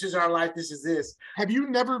like, this is our life, this is this. Have you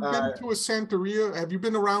never been to a Santeria? Have you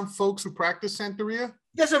been around folks who practice Santeria?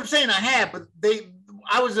 That's what I'm saying. I have, but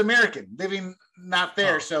I was American, living not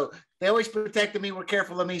there. So they always protected me, were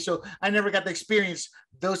careful of me. So I never got to experience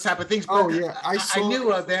those type of things. But I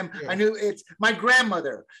knew of them. Yeah. I knew it's my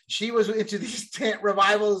grandmother. She was into these tent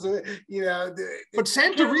revivals, But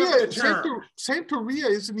Santeria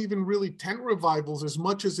isn't even really tent revivals as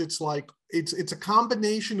much as it's like, it's a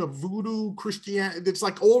combination of voodoo, Christianity. It's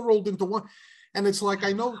like all rolled into one. And it's like,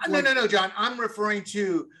 I know. No, John, I'm referring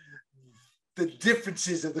to the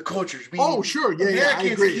differences of the cultures. Sure.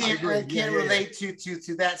 Americans can't relate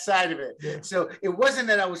to that side of it. Yeah. So it wasn't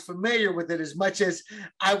that I was familiar with it as much as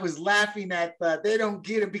I was laughing at they don't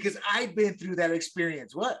get it because I've been through that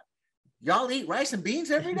experience. What? y'all eat rice and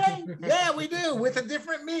beans every day? Yeah, we do, with a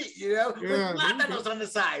different meat, you know, with plátanos on the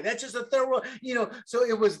side. That's just a third world, you know. So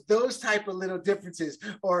it was those type of little differences,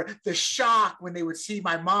 or the shock when they would see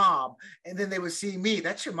my mom and then they would see me.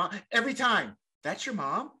 That's your mom every time. That's your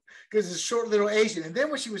mom, because it's a short little Asian. And then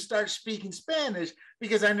when she would start speaking Spanish,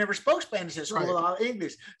 because I never spoke Spanish at school, all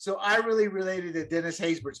English. So I really related to Dennis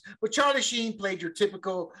Haysbert. But Charlie Sheen played your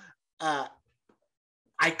typical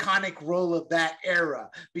iconic role of that era,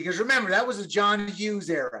 because remember, that was a John Hughes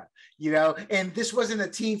era, you know, and this wasn't a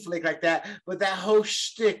teen flick like that, but that whole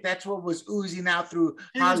shtick, that's what was oozing out through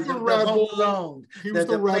Hollywood, the Home Alone,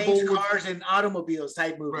 the planes, cars, and automobiles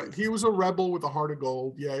type movie. Right. He was a rebel with a heart of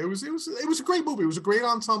gold. Yeah, it was a great movie. It was a great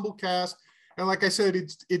ensemble cast. And like I said,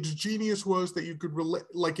 its genius was that you could relate,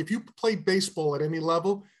 like if you played baseball at any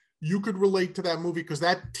level, you could relate to that movie, because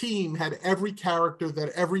that team had every character that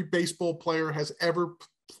every baseball player has ever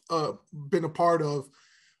been a part of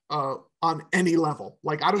on any level.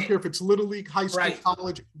 Like, I don't care if it's little league, high school,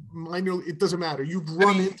 college, minor, it doesn't matter. You'd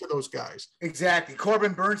run into those guys. Exactly.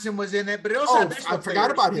 Corbin Burnson was in it, but it also I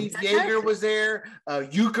forgot about him. Yeager was there.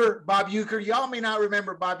 Euchre, Bob Euchre. Y'all may not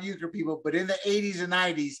remember Bob Euchre, people, but in the 80s and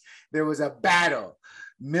 90s, there was a battle.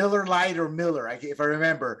 Miller Lite or Miller, if I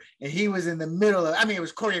remember, and he was in the middle of. I mean, it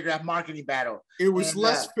was choreographed marketing battle. It was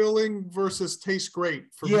less filling versus tastes great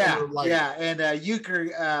for Miller Lite. Yeah, and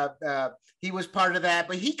Euchre, he was part of that,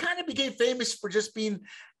 but he kind of became famous for just being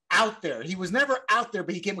out there. He was never out there,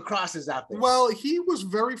 but he came across as out there. Well, he was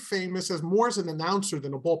very famous as more as an announcer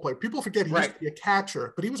than a ball player. People forget he used to be a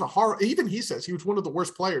catcher, but he was a horror. Even he says he was one of the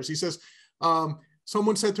worst players. He says.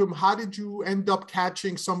 Someone said to him, how did you end up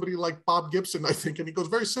catching somebody like Bob Gibson, I think? And he goes,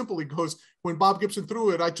 very simple. He goes, when Bob Gibson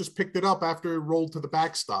threw it, I just picked it up after it rolled to the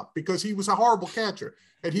backstop, because he was a horrible catcher.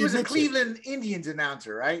 And he was a Cleveland Indians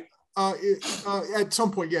announcer, right? At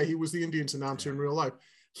some point, yeah, he was the Indians announcer in real life.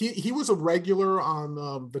 He was a regular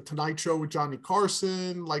on the Tonight Show with Johnny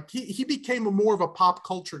Carson. Like he became more of a pop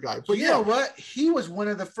culture guy. But you know what? He was one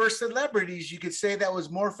of the first celebrities you could say that was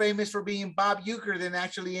more famous for being Bob Euchre than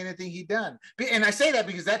actually anything he'd done. And I say that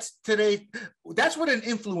because that's what an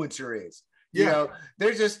influencer is. You know,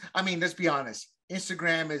 they're just, I mean, let's be honest.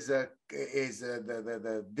 Instagram is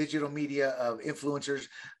the digital media of influencers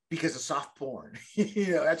because of soft porn.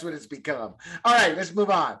 You know, that's what it's become. All right, let's move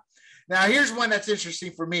on. Now, here's one that's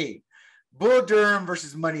interesting for me. Bull Durham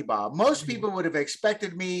versus Moneyball. Most people would have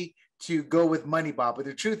expected me to go with Moneyball, but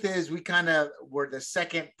the truth is we kind of were the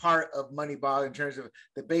second part of Moneyball in terms of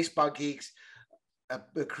the baseball geeks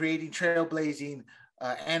creating trailblazing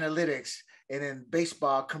analytics, and then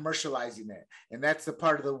baseball commercializing it. And that's the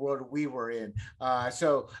part of the world we were in.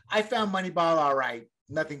 So I found Moneyball all right.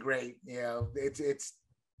 Nothing great. You know, it's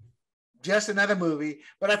just another movie,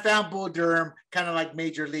 but I found Bull Durham kind of like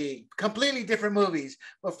Major League, completely different movies,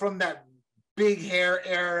 but from that big hair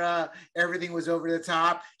era, everything was over the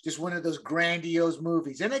top, just one of those grandiose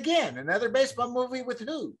movies. And again, another baseball movie with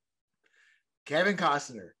who? Kevin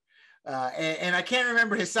Costner. And I can't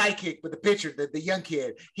remember his sidekick, but the pitcher, the young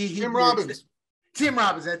kid. Tim Robbins. Tim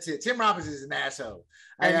Robbins, that's it. Tim Robbins is an asshole.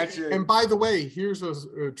 And by the way, here's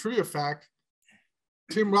a trivia fact.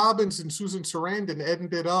 Tim Robbins and Susan Sarandon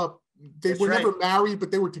ended up, they were never married, but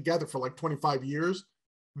they were together for like 25 years.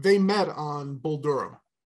 They met on Bull Durham.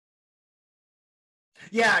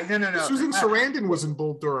 Yeah, no. Susan Sarandon was in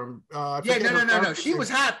Bull Durham. No. She was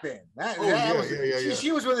hot then.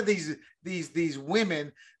 She was one of these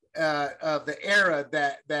women of the era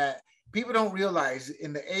that people don't realize.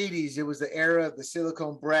 In the 80s, it was the era of the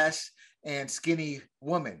silicone breasts and skinny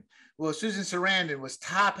woman. Well, Susan Sarandon was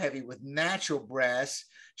top heavy with natural breasts.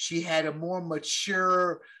 She had a more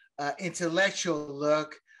mature, intellectual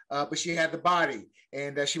look, but she had the body,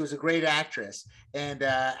 and she was a great actress. And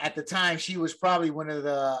at the time, she was probably one of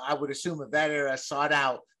the, I would assume, of that era, sought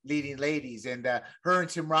out leading ladies. And her and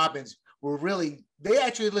Tim Robbins were really, they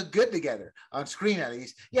actually looked good together on screen, at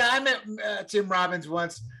least. Yeah, I met Tim Robbins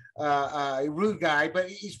once. A rude guy, but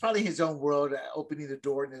he's probably in his own world, opening the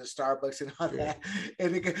door into the Starbucks and all that.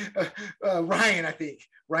 And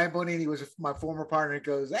Ryan Bonini was my former partner. It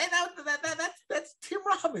goes, hey, that's Tim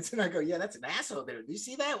Robbins, and I go, yeah, that's an asshole there. Do you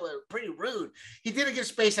see that? Well, pretty rude. He didn't give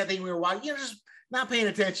space. I think we were watching, just not paying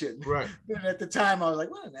attention. Right. And at the time, I was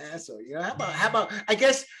like, what an asshole. You know, how about? I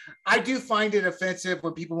guess I do find it offensive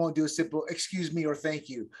when people won't do a simple excuse me or thank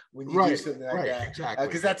you when you do something like that. Exactly.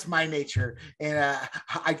 Because that's my nature, and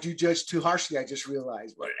I do judge too harshly. I just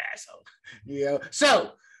realized what an asshole. You know.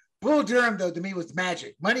 So Bull Durham, though, to me was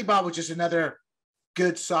magic. Moneyball was just another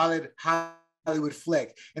good, solid Hollywood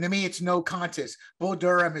flick. And to me, it's no contest. Bull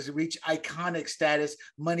Durham has reached iconic status.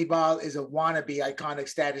 Moneyball is a wannabe iconic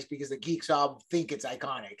status because the geeks all think it's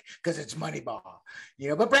iconic because it's Moneyball.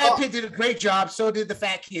 But Brad Pitt did a great job. So did the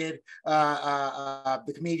fat kid,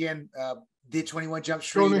 the comedian, did 21 Jump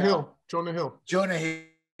Street. Jonah Hill. Jonah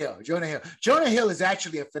Hill is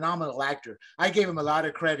actually a phenomenal actor. I gave him a lot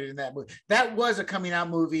of credit in that movie. That was a coming out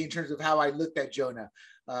movie in terms of how I looked at Jonah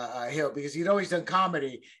Hill, because he'd always done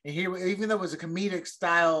comedy, and even though it was a comedic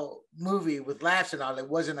style movie with laughs and all, it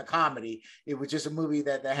wasn't a comedy. It was just a movie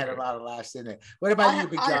that had a lot of laughs in it. What about you,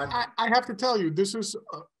 Big John? I have to tell you, this is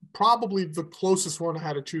probably the closest one I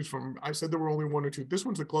had to choose from. I said there were only one or two. This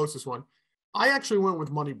one's the closest one. I actually went with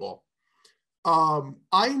Moneyball.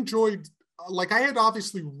 I enjoyed, like, I had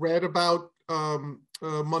obviously read about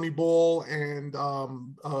Moneyball and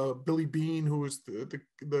Billy Beane, who was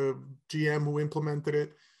the GM who implemented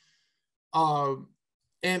it.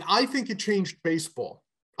 And I think it changed baseball,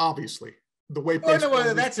 obviously. The way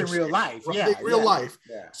baseball that's in real life. Yeah. In real life.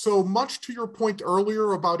 Yeah. So much to your point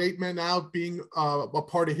earlier about 8 Men Out being a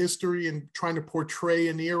part of history and trying to portray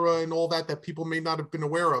an era and all that people may not have been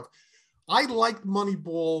aware of. I liked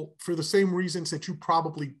Moneyball for the same reasons that you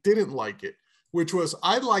probably didn't like it, which was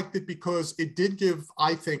I liked it because it did give,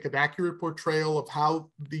 I think, an accurate portrayal of how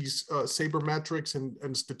these sabermetrics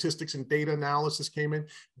and statistics and data analysis came in.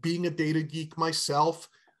 Being a data geek myself,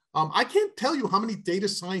 I can't tell you how many data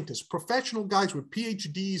scientists, professional guys with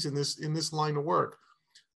PhDs in this line of work,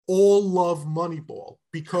 all love Moneyball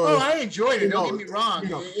because I enjoyed it. Don't get me wrong;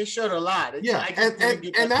 it showed a lot.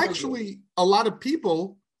 And actually, a lot of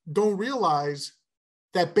people don't realize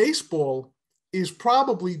that baseball is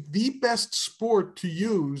probably the best sport to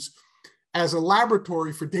use as a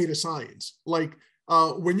laboratory for data science. Like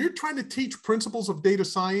when you're trying to teach principles of data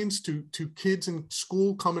science to kids in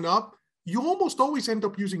school coming up, you almost always end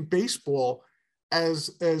up using baseball as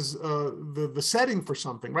the setting for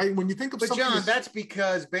something, right? When you think of something. But John, that's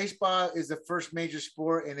because baseball is the first major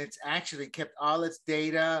sport, and it's actually kept all its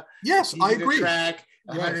data. Yes, I agree. Track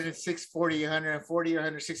 140,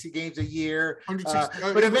 160 games a year.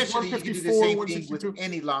 But eventually you can do the same thing with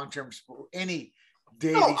any long-term sport, any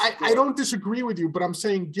daily sport. I don't disagree with you, but I'm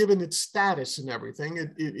saying given its status and everything,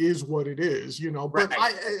 it is what it is, But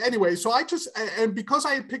anyway, so and because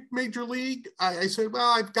I had picked Major League, I said, well,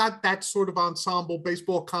 I've got that sort of ensemble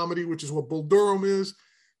baseball comedy, which is what Bull Durham is.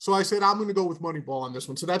 So I said, I'm going to go with Moneyball on this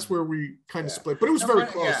one. So that's where we kind of split, but it was very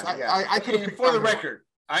close. I could have picked for the record.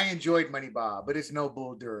 I enjoyed Moneyball, but it's no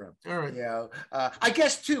Bull Durham. All right. I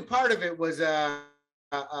guess too, part of it was a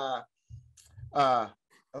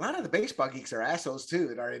lot of the baseball geeks are assholes too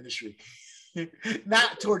in our industry.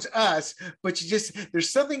 Not towards us, but there's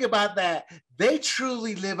something about that. They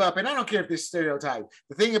truly live up, and I don't care if this stereotype.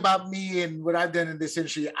 The thing about me and what I've done in this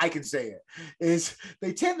industry, I can say it, is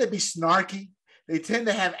they tend to be snarky. They tend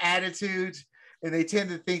to have attitudes, and they tend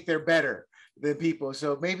to think they're better than people.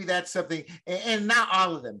 So maybe that's something, and not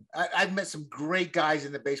all of them. I've met some great guys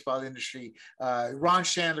in the baseball industry. Ron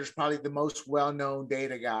Chandler's probably the most well-known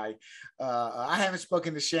data guy. I haven't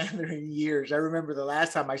spoken to Chandler in years. I remember the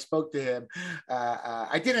last time I spoke to him,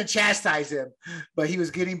 I didn't chastise him, but he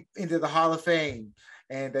was getting into the Hall of Fame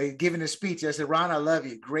and giving a speech. I said, Ron, I love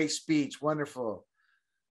you. Great speech. Wonderful.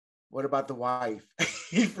 What about the wife?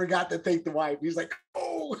 He forgot to thank the wife. He was like,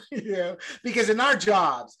 because in our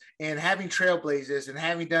jobs and having trailblazers and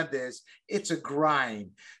having done this, it's a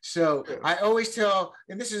grind. So I always tell,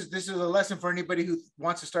 and this is a lesson for anybody who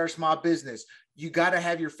wants to start a small business. You got to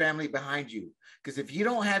have your family behind you. Because if you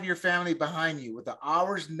don't have your family behind you with the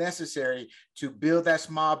hours necessary to build that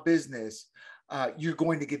small business, you're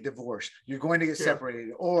going to get divorced, you're going to get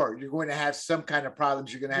separated, or you're going to have some kind of problems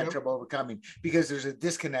you're going to have trouble overcoming because there's a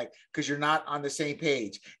disconnect because you're not on the same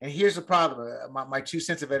page. And here's the problem, my 2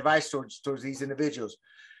 cents of advice towards these individuals.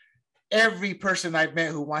 Every person I've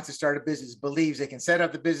met who wants to start a business believes they can set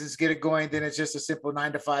up the business, get it going, then it's just a simple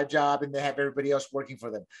 9-to-5 job and they have everybody else working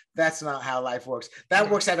for them. That's not how life works.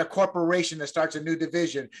 That works at a corporation that starts a new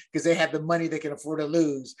division because they have the money they can afford to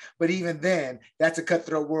lose. But even then, that's a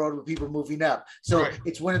cutthroat world with people moving up. So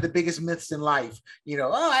it's one of the biggest myths in life.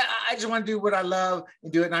 I just want to do what I love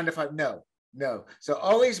and do it 9-to-5. No. So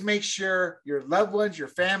always make sure your loved ones, your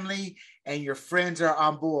family, and your friends are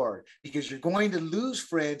on board, because you're going to lose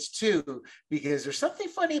friends too, because there's something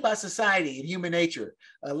funny about society and human nature.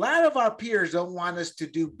 A lot of our peers don't want us to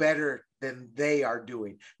do better than they are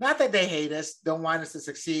doing. Not that they hate us, don't want us to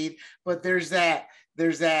succeed, but there's that.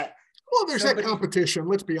 Well, there's that competition.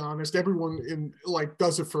 Let's be honest. Everyone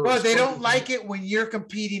does it for. Well, they don't like it when you're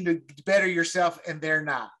competing to better yourself and they're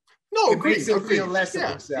not. No, it makes them feel less of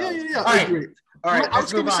themselves. All right. All right, I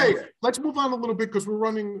was going to say, let's move on a little bit because we're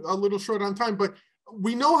running a little short on time, but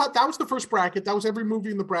we know how that was the first bracket. That was every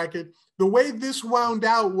movie in the bracket. The way this wound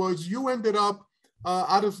out was you ended up,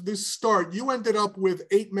 out of this start, you ended up with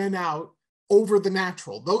 8 Men Out over The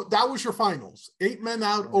Natural. That was your finals. 8 Men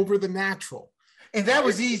Out over The Natural. And that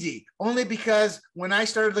was easy, only because when I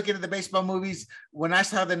started looking at the baseball movies, when I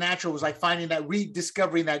saw The Natural, was like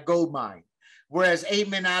rediscovering that gold mine. Whereas 8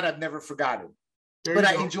 Men Out, I've never forgotten. But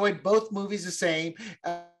I enjoyed both movies the same.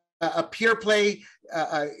 A pure play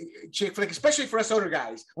chick flick, especially for us older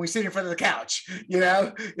guys when we sit in front of the couch.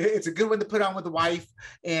 It's a good one to put on with the wife.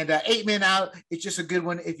 And 8 Men Out, it's just a good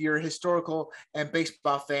one if you're a historical and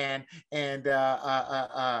baseball fan and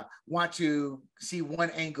want to see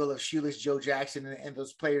one angle of Shoeless Joe Jackson and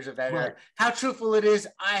those players of that era. How truthful it is,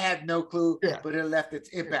 I have no clue, but it left its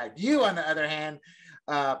impact. You, on the other hand,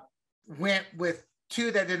 went with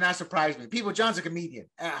 2 that did not surprise me. John's a comedian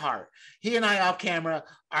at heart. He and I off camera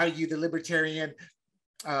argue the libertarian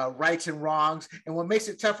rights and wrongs. And what makes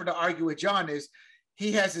it tougher to argue with John is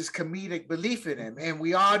he has this comedic belief in him. And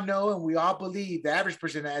we all know and we all believe, the average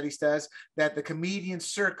person at least does, that the comedian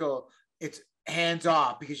circle, it's hands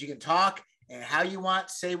off because you can talk and how you want,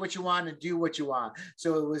 say what you want, and do what you want.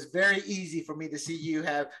 So it was very easy for me to see you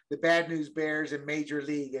have the Bad News Bears and Major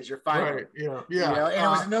League as your final. Right. Yeah. And it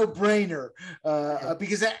was a no-brainer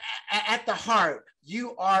because at the heart,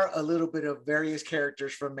 you are a little bit of various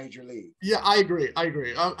characters from Major League. Yeah, I agree.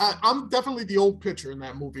 I'm definitely the old pitcher in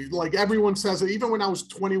that movie. Like everyone says it. Even when I was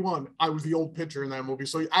 21, I was the old pitcher in that movie.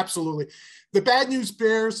 So absolutely. The Bad News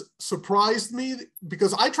Bears surprised me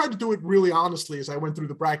because I tried to do it really honestly as I went through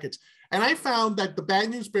the brackets. And I found that the Bad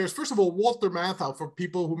News Bears, first of all, Walter Matthau, for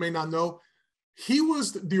people who may not know, he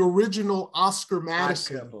was the original Oscar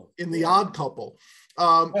Madison in The Odd Couple.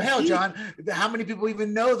 John, how many people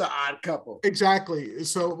even know The Odd Couple? Exactly.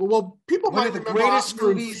 So, people might remember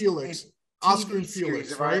Oscar and Felix. Oscar and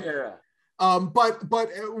Felix, right? But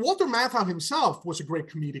Walter Matthau himself was a great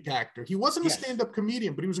comedic actor. He wasn't a stand-up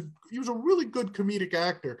comedian, but he was a really good comedic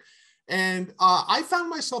actor. And I found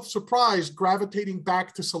myself surprised gravitating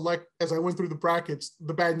back to select, as I went through the brackets,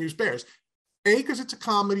 the Bad News Bears. Because it's a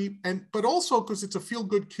comedy, but also because it's a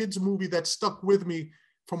feel-good kids movie that stuck with me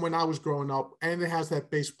from when I was growing up, and it has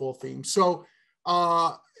that baseball theme. So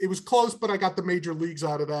it was close, but I got the major leagues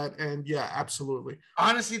out of that, and yeah, absolutely.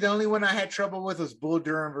 Honestly, the only one I had trouble with was Bull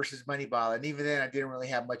Durham versus Moneyball, and even then, I didn't really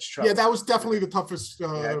have much trouble. Yeah, that was definitely the toughest.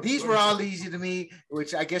 These were all easy to me,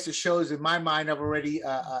 which I guess it shows in my mind I've already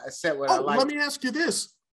set what I like. Let me ask you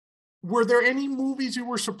this. Were there any movies you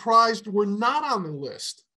were surprised were not on the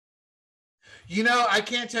list? I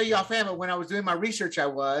can't tell you offhand, but when I was doing my research,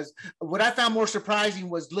 what I found more surprising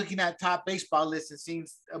was looking at top baseball lists and seeing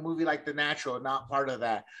a movie like The Natural, not part of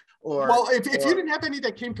that. If you didn't have any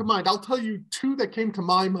that came to mind, I'll tell you 2 that came to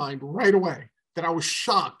my mind right away that I was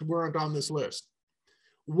shocked weren't on this list.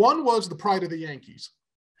 One was The Pride of the Yankees.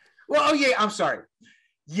 I'm sorry.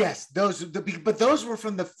 Yes, but those were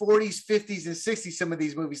from the 40s, 50s, and 60s. Some of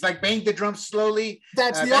these movies, like Bang the Drum Slowly.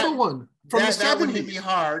 That's the other one from the 70s. That one hit me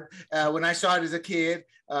hard when I saw it as a kid.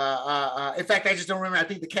 In fact, I just don't remember. I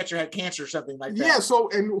think the catcher had cancer or something like that. Yeah. So,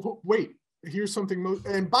 and wait, here's something.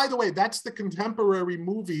 And by the way, that's the contemporary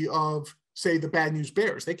movie of, say, the Bad News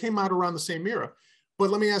Bears. They came out around the same era. But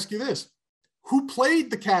let me ask you this: who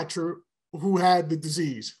played the catcher who had the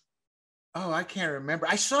disease? Oh, I can't remember.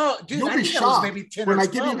 I saw, dude. You'll be shocked. Maybe 10 when I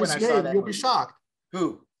give you his name. You'll be shocked.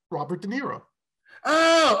 Who? Robert De Niro.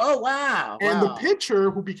 Oh, wow. And the pitcher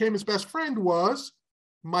who became his best friend was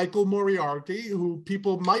Michael Moriarty, who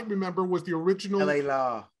people might remember was the original L.A.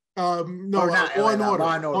 Law.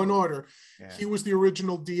 Law and Order. Yeah. He was the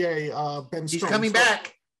original DA. Ben Stone. He's coming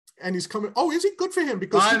back. And he's coming. Oh, is he? Good for him.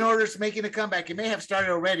 Because Law and Order's making a comeback. It may have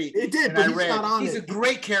started already. It did, but he's not on it. He's a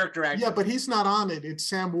great character actor. Yeah, but he's not on it. It's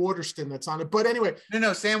Sam Waterston that's on it. But anyway.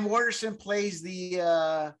 No. Sam Waterston plays the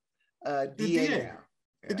DA.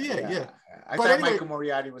 The DA, yeah. I thought Michael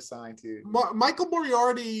Moriarty was signed too. Michael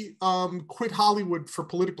Moriarty quit Hollywood for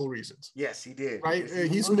political reasons. Yes, he did. Right?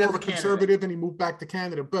 He's more of a conservative and he moved back to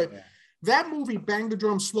Canada. But that movie, Bang the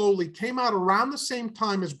Drum Slowly, came out around the same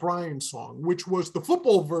time as Brian's Song, which was the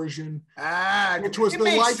football version. Which was the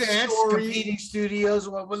life story. Competing studios.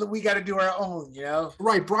 Well, we got to do our own,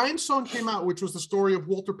 Right. Brian's Song came out, which was the story of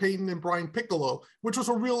Walter Payton and Brian Piccolo, which was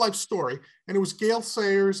a real life story. And it was Gale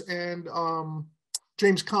Sayers and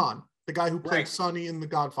James Caan, the guy who played Sonny in The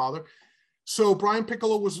Godfather. So Brian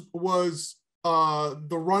Piccolo was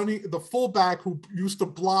the fullback who used to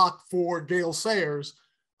block for Gale Sayers,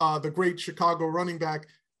 the great Chicago running back.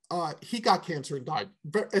 He got cancer and died.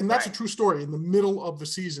 And that's a true story. In the middle of the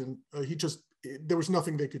season, there was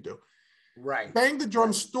nothing they could do. Right. Bang the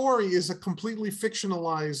Drum story is a completely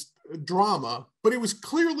fictionalized drama, but it was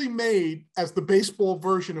clearly made as the baseball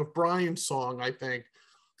version of Brian's song, I think.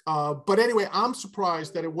 But anyway, I'm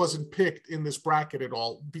surprised that it wasn't picked in this bracket at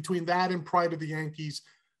all. Between that and Pride of the Yankees.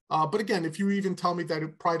 But again, if you even tell me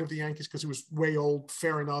that Pride of the Yankees, because it was way old,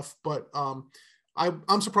 fair enough. But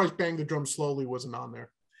I'm surprised Bang the Drum Slowly wasn't on there.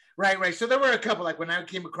 Right. So there were a couple, like when I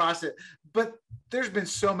came across it, but there's been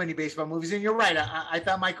so many baseball movies, and you're right. I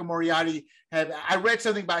thought Michael Moriarty I read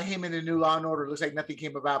something about him in the new Law and Order. It looks like nothing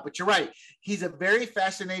came about, but you're right. He's a very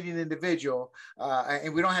fascinating individual,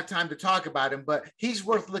 and we don't have time to talk about him, but he's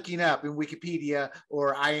worth looking up in Wikipedia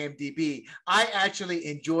or IMDb. I actually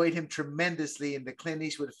enjoyed him tremendously in the Clint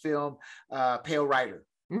Eastwood film, Pale Rider.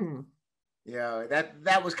 Mm. Yeah,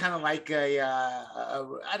 that was kind of like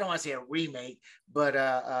I don't want to say a remake, but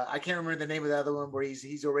I can't remember the name of the other one where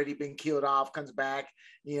he's already been killed off, comes back,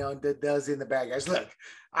 and does in the bad guys. Look,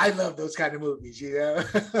 I love those kind of movies,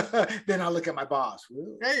 Then I'll look at my boss.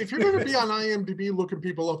 Hey, if you're going to be on IMDb looking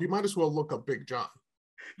people up, you might as well look up Big John.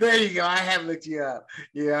 There you go. I have looked you up.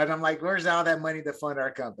 Yeah, and I'm like, where's all that money to fund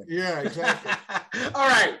our company? Yeah, exactly. All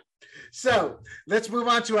right. So let's move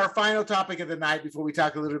on to our final topic of the night before we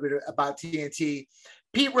talk a little bit about TNT.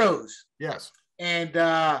 Pete Rose. Yes. And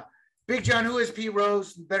Big John, who is Pete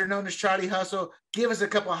Rose, better known as Charlie Hustle? Give us a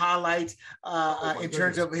couple of highlights in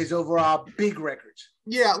terms of his overall big records.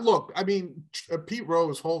 Yeah, look, I mean, Pete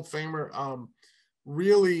Rose, Hall of Famer,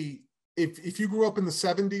 really, if you grew up in the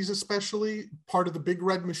 70s especially, part of the Big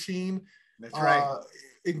Red Machine. That's right.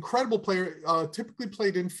 Incredible player, typically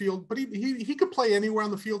played infield, but he could play anywhere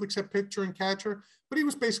on the field except pitcher and catcher, but he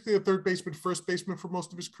was basically a third baseman, first baseman for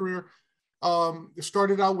most of his career.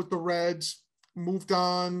 Started out with the Reds, moved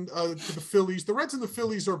on to the Phillies. The Reds and the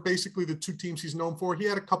Phillies are basically the two teams he's known for. He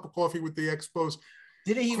had a cup of coffee with the Expos.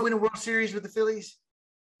 Didn't he win a World Series with the Phillies?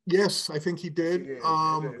 Yes, I think he did. In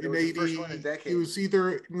 80, it was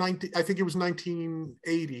either 19. I think it was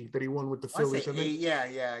 1980 that he won with the Phillies.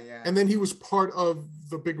 Yeah. And then he was part of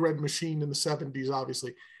the Big Red Machine in the 70s,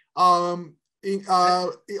 obviously.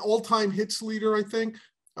 All-time hits leader, I think,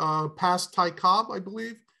 past Ty Cobb, I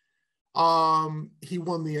believe. He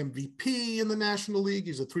won the MVP in the National League.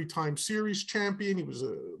 He's a 3-time series champion. He was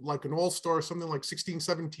like an all-star, something like 16,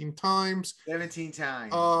 17 times. 17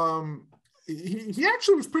 times. He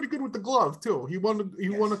actually was pretty good with the glove too. He won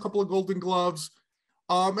a couple of Golden Gloves,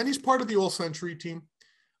 and he's part of the All-Century team.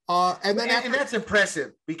 And that's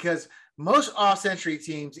impressive because most All-Century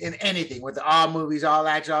teams in anything, with all movies, all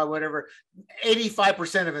action, all whatever,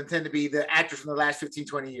 85% of them tend to be the actors from the last 15,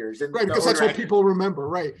 20 years. And right, because that's what people remember,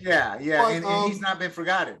 right? Yeah, but, and he's not been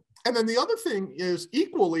forgotten. And then the other thing is,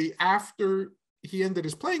 equally, after he ended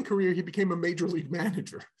his playing career, he became a major league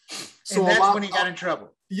manager. So and that's when he got in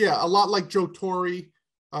trouble. Yeah, a lot like Joe Torre,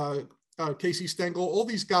 Casey Stengel, all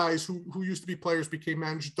these guys who used to be players became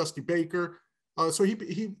managers. Dusty Baker. So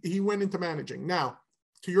he went into managing. Now,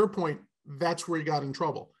 to your point, that's where he got in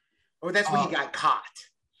trouble. Or that's when he got caught.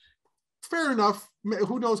 Fair enough.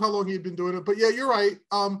 Who knows how long he had been doing it? But yeah, you're right.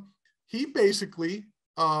 He basically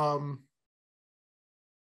he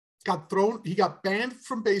got banned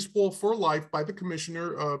from baseball for life by the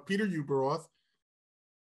commissioner, Peter Ueberroth.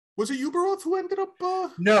 Was it Ueberroth who ended up?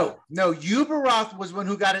 No. Ueberroth was one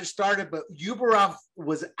who got it started, but Ueberroth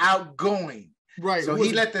was outgoing. Right. So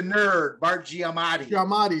he let the nerd, Bart Giamatti.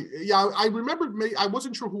 Yeah, I remember. I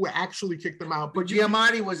wasn't sure who actually kicked him out. But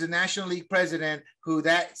Giamatti was the National League president who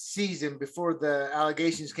that season, before the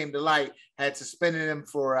allegations came to light, had suspended him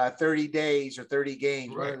for 30 days or 30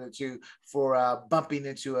 games, right, one of the two, for bumping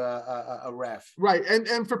into a ref. Right.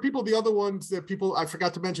 And for people, the other ones that people, I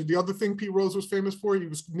forgot to mention, the other thing Pete Rose was famous for, he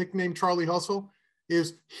was nicknamed Charlie Hustle,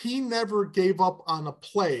 is he never gave up on a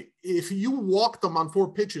play. If you walked him on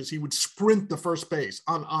 4 pitches, he would sprint the first base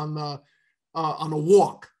on a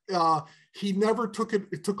walk. He never took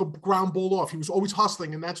a ground ball off. He was always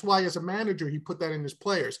hustling, and that's why, as a manager, he put that in his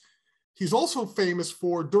players. He's also famous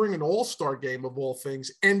for, during an all-star game of all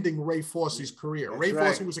things, ending Ray Fosse's career. That's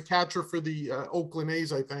right. Fosse was a catcher for the Oakland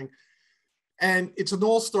A's, I think. And it's an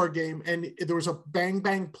all-star game, and there was a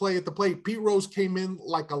bang-bang play at the plate. Pete Rose came in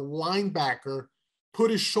like a linebacker, put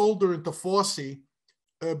his shoulder into Fosse,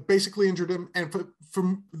 basically injured him, and for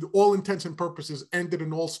all intents and purposes, ended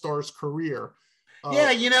an all-star's career.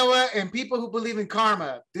 Yeah, you know what? And people who believe in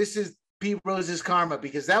karma, this is Pete Rose's karma,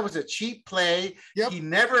 because that was a cheap play. Yep. He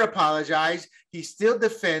never apologized. He still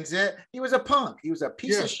defends it. He was a punk. He was a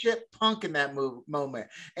piece of shit punk in that moment.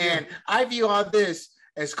 And I view all this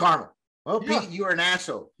as karma. Well, Pete, you were an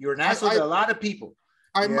asshole. You were an asshole to a lot of people.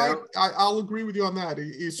 I'll agree with you on that.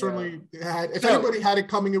 He certainly had, if anybody had it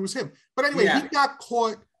coming, it was him. But anyway, he got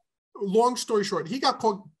caught long story short, he got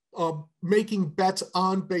caught making bets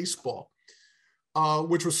on baseball,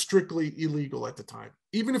 which was strictly illegal at the time.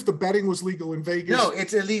 Even if the betting was legal in Vegas. No,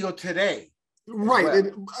 it's illegal today. Right.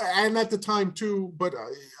 Well. And at the time too, but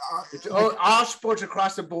all sports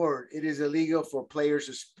across the board, it is illegal for players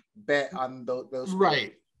to bet on those sports.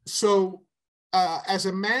 Right. So as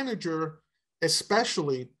a manager,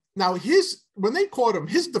 especially now, when they caught him,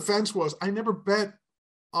 his defense was, I never bet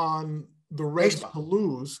on the Reds to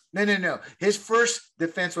lose. No. His first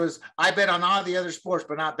defense was, I bet on all the other sports,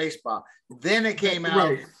 but not baseball. Then it came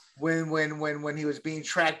out when he was being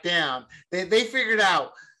tracked down. They figured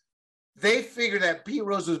that Pete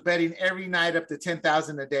Rose was betting every night up to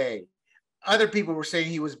 10,000 a day. Other people were saying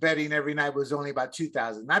he was betting every night was only about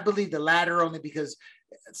 2,000. I believe the latter only because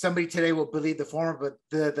somebody today will believe the former, but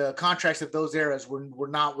the contracts of those eras were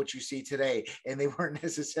not what you see today, and they weren't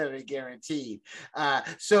necessarily guaranteed.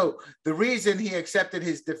 So the reason he accepted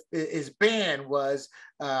his ban was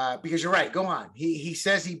because you're right. Go on. He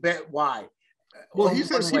says he bet why. Well, he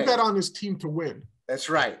says he bet on his team to win. That's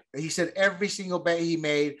right. He said every single bet he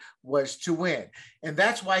made was to win, and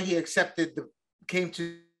that's why he came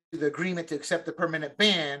to the agreement to accept the permanent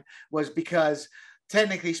ban, was because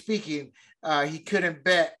technically speaking, he couldn't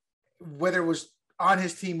bet whether it was on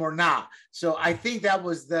his team or not. So I think that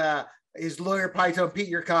was his lawyer probably told him, Pete,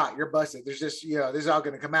 you're caught, you're busted. There's just, this is all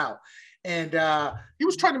going to come out. And he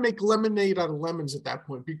was trying to make lemonade out of lemons at that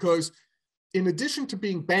point, because in addition to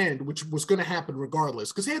being banned, which was going to happen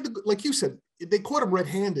regardless, because he had like you said, they caught him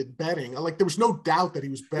red-handed betting. Like there was no doubt that he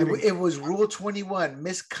was betting. It was Rule 21,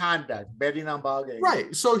 misconduct, betting on ball games.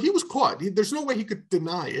 Right. So he was caught. There's no way he could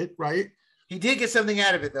deny it, right? He did get something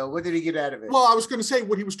out of it, though. What did he get out of it? Well, I was going to say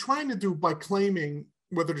what he was trying to do by claiming,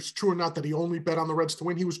 whether it's true or not, that he only bet on the Reds to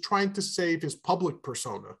win, he was trying to save his public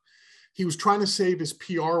persona. He was trying to save his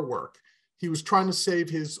PR work. He was trying to save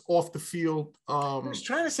his off the field. He was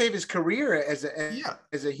trying to save his career as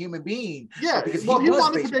a human being. Yeah, because he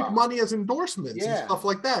wanted to make money as endorsements and stuff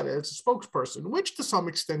like that as a spokesperson, which to some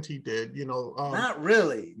extent he did. Not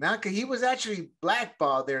really, not because he was actually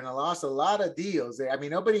blackballed there and lost a lot of deals. I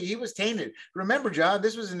mean, he was tainted. Remember, John,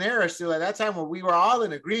 this was an era still at that time where we were all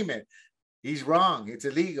in agreement. He's wrong. It's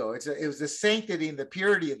illegal. It was the sanctity and the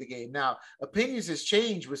purity of the game. Now, opinions has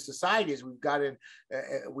changed with society as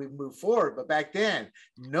we've moved forward. But back then,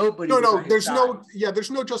 nobody. There's no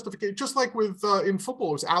justification. Just like with in football,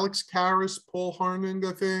 it was Alex Karras, Paul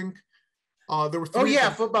Hornung, I think. There were three.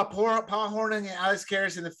 Football. Paul Hornung and Alex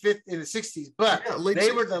Karras in the 60s, but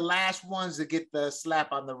they were the last ones to get the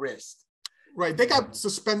slap on the wrist. Right, they got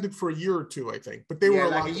suspended for a year or two, I think, but they were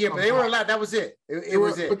allowed. Like a year, but they were allowed. That was it. It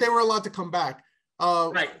was it. But they were allowed to come back.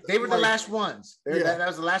 Right, they were the last ones. That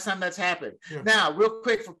was the last time that's happened. Yeah. Now, real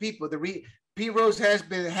quick for people, Pete Rose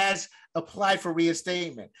has applied for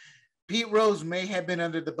reinstatement. Pete Rose may have been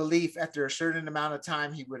under the belief after a certain amount of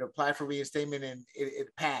time he would apply for reinstatement, and it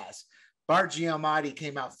passed. Bart Giamatti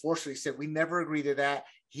came out forcefully, said, we never agreed to that.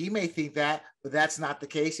 He may think that, but that's not the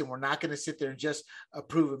case, and we're not going to sit there and just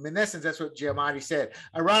approve him. In essence, that's what Giamatti said.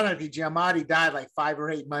 Ironically, Giamatti died like 5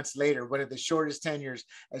 or 8 months later, one of the shortest tenures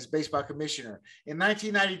as baseball commissioner. In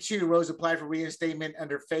 1992, Rose applied for reinstatement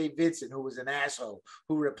under Fay Vincent, who was an asshole,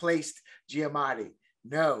 who replaced Giamatti.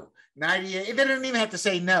 No. 98, they didn't even have to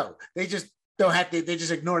say no. They just they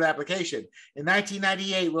just ignored the application. In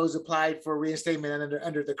 1998, Rose applied for reinstatement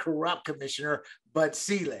under the corrupt commissioner, Bud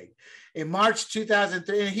Selig. In March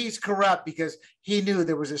 2003, and he's corrupt because he knew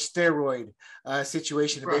there was a steroid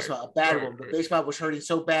situation in baseball, a bad one, but baseball was hurting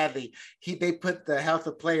so badly. They put the health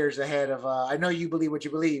of players ahead of, I know you believe what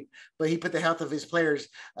you believe, but he put the health of his players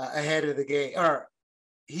ahead of the game, or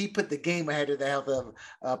he put the game ahead of the health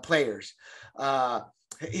of players.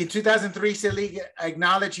 In 2003, Selig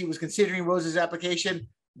acknowledged he was considering Rose's application,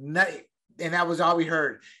 and that was all we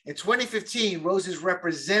heard. In 2015, Rose's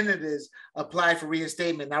representatives applied for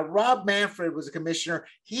reinstatement. Now, Rob Manfred was a commissioner.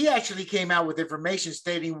 He actually came out with information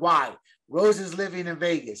stating why. Rose is living in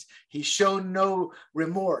Vegas. He showed no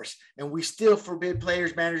remorse, and we still forbid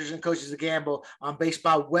players, managers, and coaches to gamble on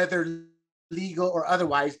baseball, whether legal or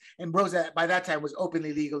otherwise. And Rose, by that time, was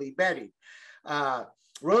openly legally betting.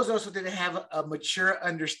 Rose also didn't have a mature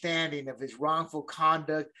understanding of his wrongful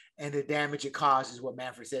conduct and the damage it caused, is what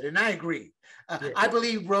Manfred said. And I agree. I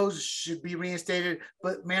believe Rose should be reinstated,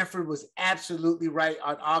 but Manfred was absolutely right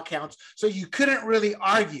on all counts. So you couldn't really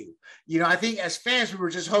argue. I think as fans, we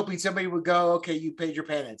were just hoping somebody would go, okay, you paid your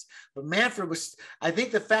penance. But Manfred I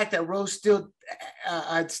think the fact that Rose still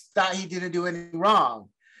thought he didn't do anything wrong,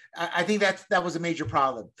 I think that was a major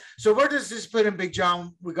problem. So where does this put him, Big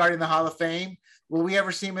John, regarding the Hall of Fame? Will we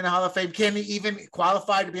ever see him in the Hall of Fame? Can he even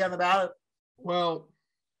qualify to be on the ballot? Well,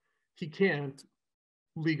 he can't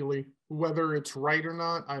legally. Whether it's right or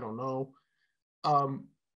not, I don't know.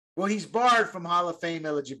 Well, he's barred from Hall of Fame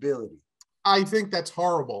eligibility. I think that's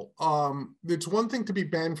horrible. It's one thing to be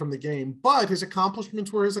banned from the game, but his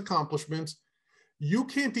accomplishments were his accomplishments. You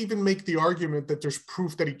can't even make the argument that there's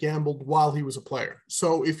proof that he gambled while he was a player.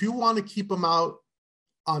 So if you want to keep him out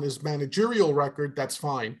on his managerial record, that's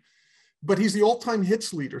fine. But he's the all-time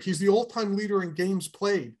hits leader. He's the all-time leader in games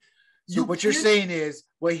played. So what you're saying is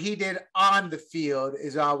what he did on the field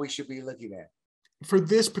is all we should be looking at. For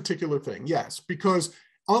this particular thing, yes. Because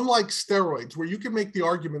unlike steroids, where you can make the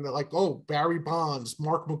argument that like, oh, Barry Bonds,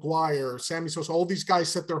 Mark McGwire, Sammy Sosa, all these guys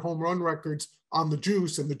set their home run records on the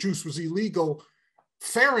juice and the juice was illegal.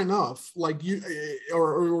 Fair enough. Like you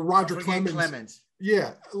or Roger Clemens.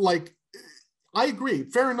 Yeah. Like I agree.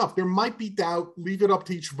 Fair enough. There might be doubt. Leave it up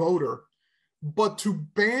to each voter. But to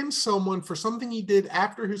ban someone for something he did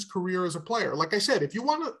after his career as a player, like I said, if you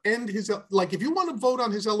want to end his, like if you want to vote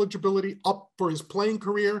on his eligibility up for his playing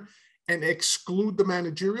career and exclude the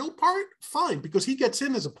managerial part, fine, because he gets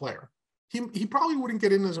in as a player. He probably wouldn't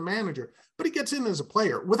get in as a manager, but he gets in as a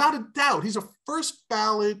player. Without a doubt, he's a first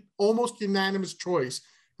ballot, almost unanimous choice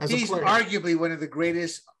as a player. He's arguably one of the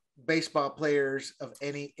greatest baseball players of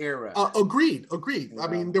any era. Agreed. Yeah. I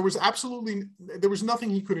mean, there was nothing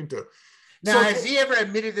he couldn't do. Now, has he ever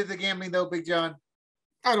admitted to the gambling though, Big John?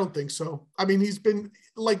 I don't think so. I mean, he's been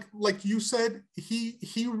like you said,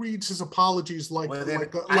 he reads his apologies like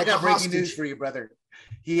I got breaking news for you, brother.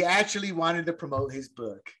 He actually wanted to promote his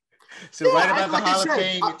book. So yeah, right about the Hall of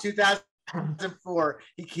Fame in 2004,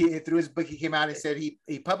 through his book, he came out and said he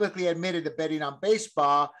publicly admitted to betting on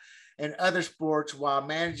baseball and other sports while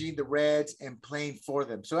managing the Reds and playing for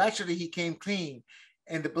them. So actually he came clean.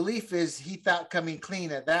 And the belief is he thought coming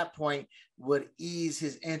clean at that point would ease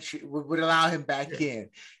his entry, would allow him back in.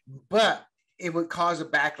 But it would cause a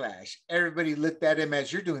backlash. Everybody looked at him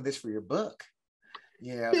as, you're doing this for your book.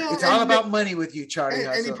 Yeah, it's all about money with you, Charlie.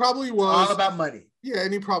 And he probably was. All about money. Yeah,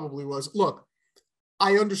 and he probably was. Look,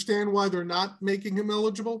 I understand why they're not making him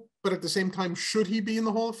eligible, but at the same time, should he be in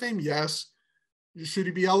the Hall of Fame? Yes. Should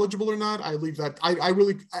he be eligible or not? I leave that.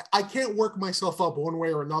 I can't work myself up one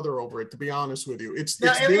way or another over it, to be honest with you. And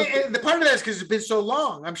the part of that is because it's been so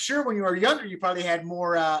long. I'm sure when you were younger, you probably had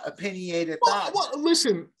more opinionated thoughts. Well,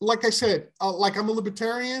 listen, like I said, like I'm a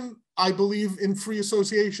libertarian. I believe in free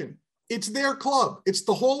association. It's their club. It's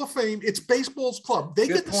the Hall of Fame. It's baseball's club. They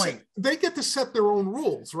get to set their own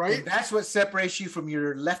rules, right? And that's what separates you from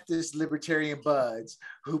your leftist libertarian buds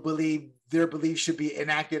who believe their beliefs should be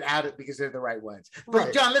enacted out of because they're the right ones. But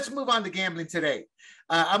right. John, let's move on to gambling today.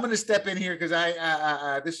 I'm going to step in here because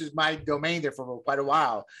this is my domain there for quite a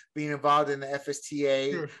while, being involved in the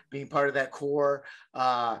FSTA, sure. Being part of that core.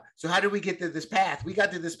 So how did we get to this path? We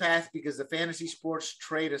got to this path because the Fantasy Sports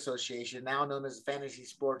Trade Association, now known as the Fantasy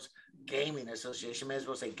Sports Gaming Association, may as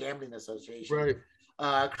well say Gambling Association,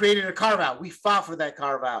 right? Created a carve-out. We fought for that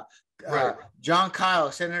carve-out. Right. John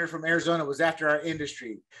Kyle, senator from Arizona, was after our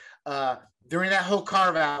industry. During that whole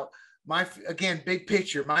carve-out, big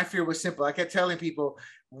picture, my fear was simple. I kept telling people,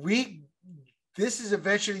 this is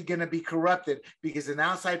eventually going to be corrupted because an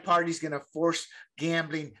outside party is going to force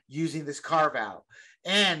gambling using this carve-out.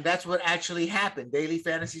 And that's what actually happened. Daily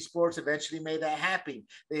Fantasy Sports eventually made that happen.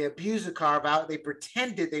 They abused the carve-out. They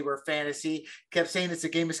pretended they were fantasy, kept saying it's a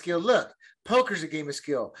game of skill. Look, poker's a game of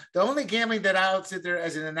skill. The only gambling that I'll sit there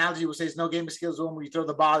as an analogy will say is no game of skill is the one where you throw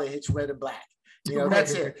the ball that hits red and black.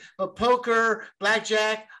 That's it. But poker,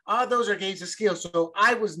 blackjack, all those are games of skill. So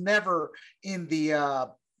I was never in the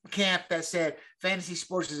camp that said fantasy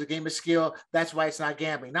sports is a game of skill. That's why it's not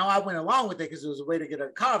gambling. Now I went along with it because it was a way to get a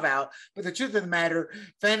carve out. But the truth of the matter,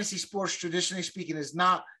 fantasy sports, traditionally speaking, is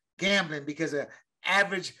not gambling because an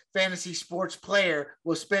average fantasy sports player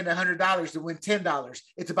will spend $100 to win $10.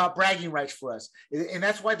 It's about bragging rights for us. And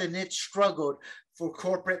that's why the niche struggled for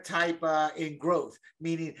corporate type in growth,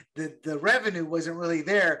 meaning the revenue wasn't really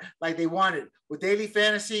there like they wanted. With daily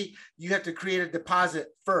fantasy, you have to create a deposit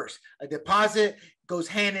first. A deposit goes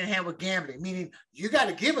hand in hand with gambling, meaning you got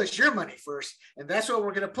to give us your money first. And that's what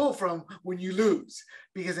we're going to pull from when you lose.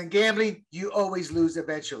 Because in gambling, you always lose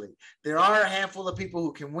eventually. There are a handful of people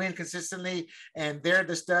who can win consistently, and they're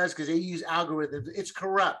the studs because they use algorithms. It's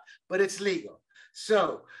corrupt, but it's legal.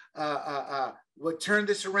 So what turned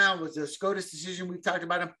this around was the SCOTUS decision we've talked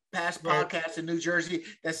about past podcast in New Jersey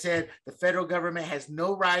that said the federal government has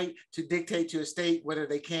no right to dictate to a state whether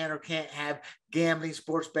they can or can't have gambling,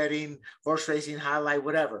 sports betting, horse racing, highlight,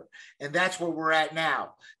 whatever. And that's where we're at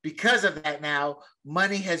now. Because of that now,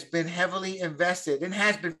 money has been heavily invested and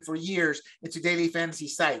has been for years into daily fantasy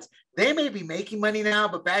sites. They may be making money now,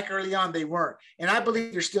 but back early on, they weren't. And I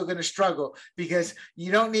believe they're still going to struggle because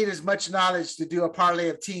you don't need as much knowledge to do a parlay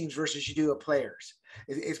of teams versus you do of players.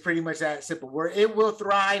 It's pretty much that simple. Where it will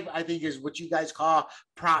thrive, I think, is what you guys call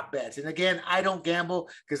prop bets. And again, I don't gamble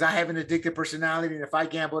because I have an addictive personality. And if I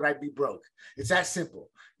gambled, I'd be broke. It's that simple,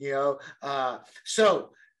 you know?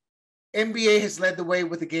 So NBA has led the way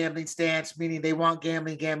with the gambling stance, meaning they want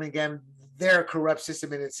gambling. They're a corrupt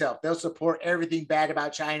system in itself. They'll support everything bad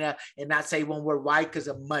about China and not say one word. Why? Because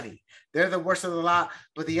of money. They're the worst of the lot,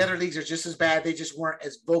 but the other leagues are just as bad. They just weren't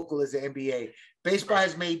as vocal as the NBA. Baseball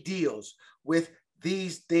has made deals with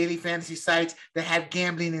these daily fantasy sites that have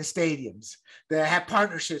gambling in stadiums, that have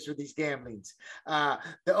partnerships with these gamblings.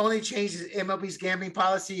 The only change is MLB's gambling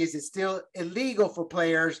policy is it's still illegal for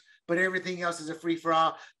players, but everything else is a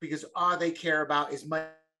free-for-all because all they care about is money.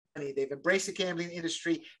 They've embraced the gambling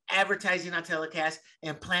industry, advertising on telecast,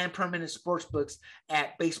 and planned permanent sports books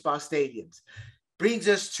at baseball stadiums. Brings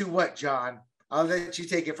us to what, John? I'll let you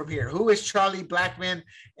take it from here. Who is Charlie Blackmon,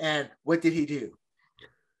 and what did he do?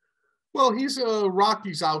 Well, he's a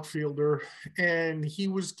Rockies outfielder, and he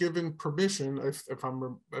was given permission,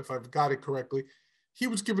 if I've got it correctly, he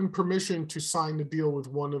was given permission to sign the deal with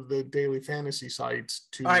one of the daily fantasy sites.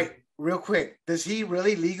 All right, real quick, does he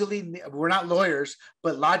really legally? We're not lawyers,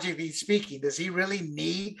 but logically speaking, does he really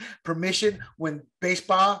need permission when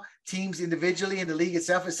baseball teams individually and the league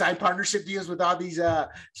itself has signed partnership deals with all these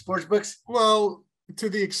sports books? Well, to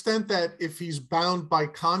the extent that if he's bound by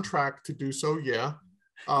contract to do so, yeah.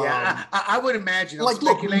 Yeah, I would imagine. Like,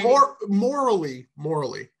 look, morally.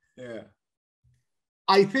 Yeah.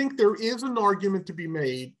 I think there is an argument to be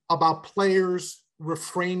made about players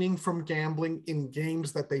refraining from gambling in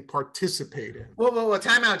games that they participate in. Well,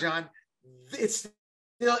 time out, John. It's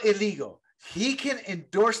still illegal. He can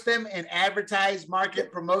endorse them and advertise,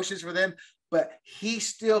 market promotions for them, but he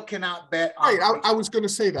still cannot bet. Right. I was going to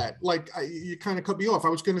say that. Like, you kind of cut me off. I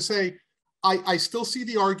was going to say, I still see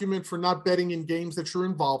the argument for not betting in games that you're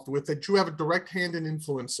involved with, that you have a direct hand in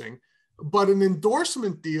influencing, but an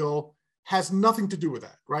endorsement deal has nothing to do with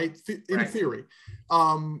that, right? In theory.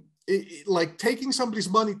 Like taking somebody's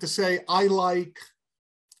money to say, I like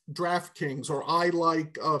DraftKings, or I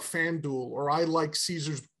like FanDuel, or I like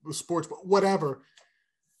Caesars Sports, whatever.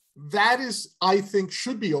 That is, I think,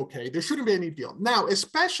 should be okay. There shouldn't be any deal. Now,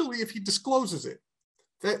 especially if he discloses it,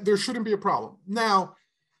 that there shouldn't be a problem. Now,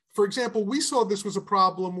 for example, we saw this was a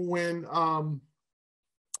problem when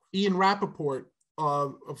Ian Rappaport,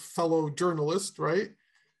 a fellow journalist, right,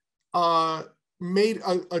 made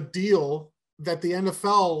a deal that the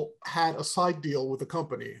NFL had a side deal with the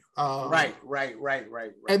company. Right.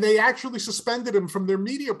 And they actually suspended him from their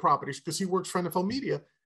media properties because he works for NFL Media.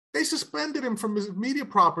 They suspended him from his media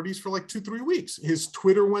properties for like 2-3 weeks. His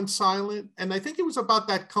Twitter went silent. And I think it was about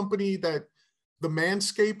that company that the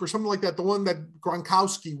Manscaped or something like that, the one that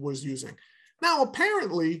Gronkowski was using. Now,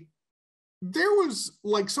 apparently, there was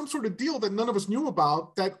like some sort of deal that none of us knew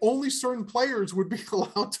about that only certain players would be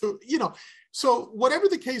allowed to, So whatever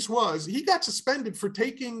the case was, he got suspended for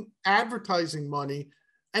taking advertising money.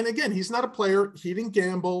 And again, he's not a player. He didn't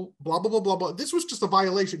gamble, blah, blah, blah, blah, blah. This was just a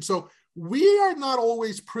violation. So we are not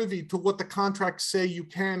always privy to what the contracts say you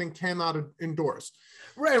can and cannot endorse.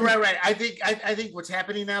 Right. I think what's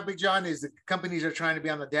happening now, Big John, is the companies are trying to be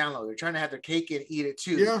on the down low. They're trying to have their cake and eat it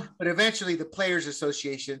too. Yeah. But eventually the players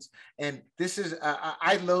associations, and this is,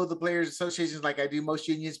 I loathe the players associations like I do most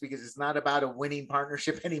unions, because it's not about a winning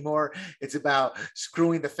partnership anymore. It's about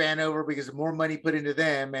screwing the fan over, because the more money put into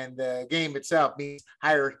them, and the game itself means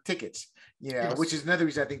higher tickets, yes. Which is another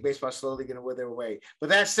reason I think baseball is slowly going to wither away. But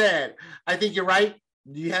that said, I think you're right.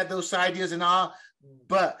 You had those side deals and all,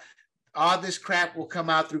 but all this crap will come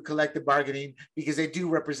out through collective bargaining, because they do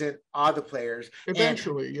represent all the players.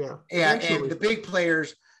 Eventually. And the big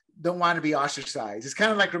players don't want to be ostracized. It's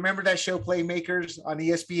kind of like, remember that show Playmakers on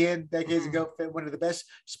ESPN decades ago? One of the best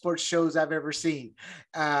sports shows I've ever seen.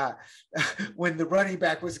 When the running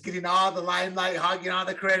back was getting all the limelight, hogging all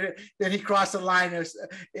the credit, then he crossed the line,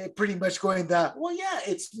 pretty much going well, yeah,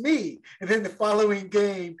 it's me. And then the following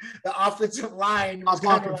game, the offensive line was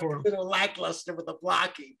kind of like a little lackluster with the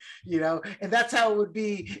blocking, and that's how it would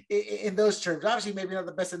be in those terms. Obviously, maybe not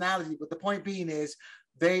the best analogy, but the point being is,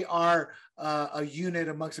 they are a unit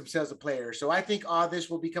amongst themselves of players. So I think all this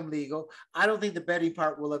will become legal. I don't think the betting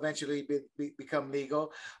part will eventually become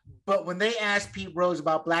legal. But when they asked Pete Rose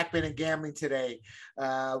about black men and gambling today,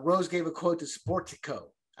 Rose gave a quote to Sportico.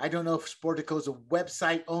 I don't know if Sportico is a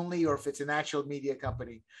website only or if it's an actual media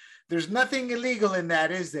company. There's nothing illegal in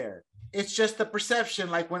that, is there? It's just the perception,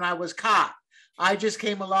 like when I was caught. I just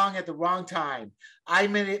came along at the wrong time. I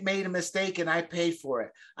made a mistake and I paid for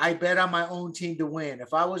it. I bet on my own team to win.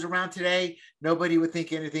 If I was around today, nobody would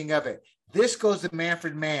think anything of it. This goes to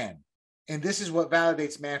Manfred Mann. And this is what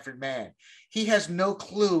validates Manfred Mann. He has no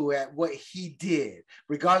clue at what he did,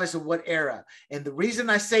 regardless of what era. And the reason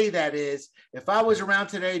I say that is, if I was around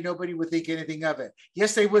today, nobody would think anything of it.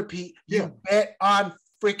 Yes, they would, Pete. You bet on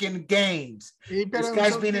freaking games. This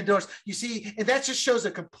guy's being endorsed. You see, and that just shows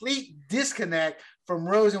a complete disconnect from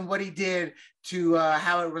Rose and what he did to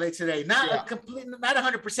how it relates today. Not a complete, not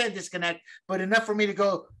 100% disconnect, but enough for me to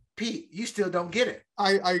go, Pete, you still don't get it.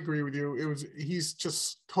 I agree with you. He's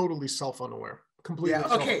just totally self-unaware. Completely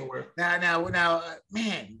self-unaware. Now,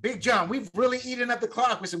 man, Big John, we've really eaten up the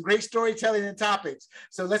clock with some great storytelling and topics.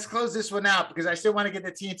 So let's close this one out because I still want to get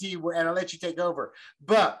the TNT and I'll let you take over.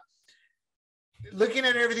 But looking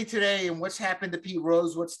at everything today and what's happened to Pete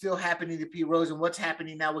Rose, what's still happening to Pete Rose, and what's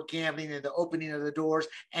happening now with gambling and the opening of the doors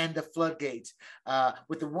and the floodgates,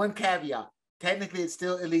 with the one caveat, technically it's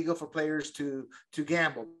still illegal for players to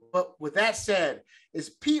gamble. But with that said, is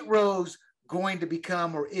Pete Rose going to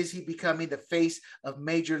become, or is he becoming, the face of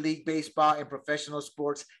Major League Baseball and professional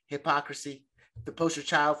sports hypocrisy? The poster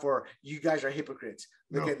child for you guys are hypocrites.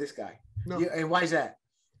 Look at this guy. No. And why is that?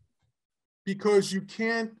 Because you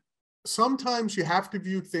can't. Sometimes you have to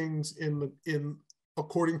view things in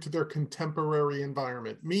according to their contemporary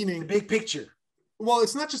environment, meaning the big picture. Well,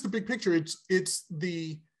 it's not just the big picture. It's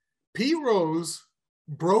the Pete Rose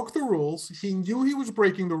broke the rules. He knew he was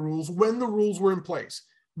breaking the rules when the rules were in place.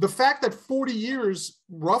 The fact that 40 years,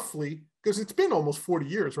 roughly, because it's been almost 40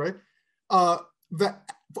 years, right? That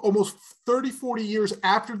almost 30, 40 years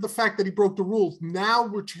after the fact that he broke the rules, now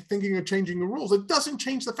we're thinking of changing the rules. It doesn't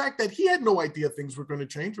change the fact that he had no idea things were going to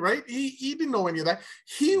change, right? He didn't know any of that.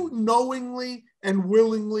 He knowingly and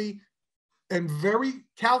willingly and very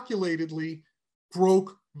calculatedly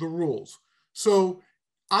broke the rules. So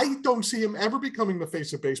I don't see him ever becoming the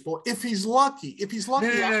face of baseball. If he's lucky, No.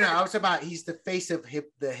 I was about he's the face of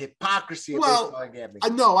the hypocrisy of baseball and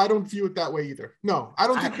gambling. No, I don't view it that way either. No, I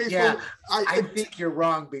don't think baseball. Yeah, I think you're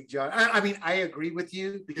wrong, Big John. I mean, I agree with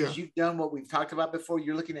you because you've done what we've talked about before.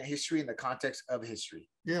 You're looking at history in the context of history.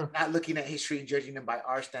 Yeah. Not looking at history and judging them by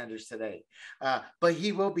our standards today. But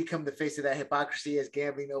he will become the face of that hypocrisy as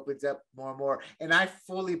gambling opens up more and more. And I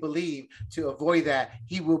fully believe to avoid that,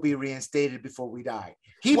 he will be reinstated before we die.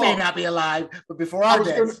 He may not be alive, but before our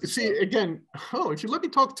death. See, again, if you let me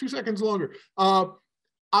talk 2 seconds longer,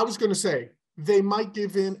 I was going to say, they might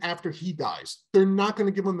give in after he dies. They're not going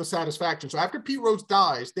to give him the satisfaction. So after Pete Rose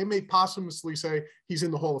dies, they may posthumously say he's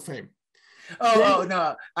in the Hall of Fame.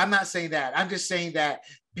 No, I'm not saying that. I'm just saying that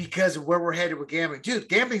because of where we're headed with gambling. Dude,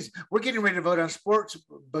 we're getting ready to vote on sports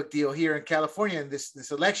book deal here in California in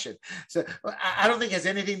this election. So I don't think it has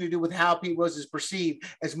anything to do with how Pete Rose is perceived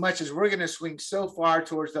as much as we're going to swing so far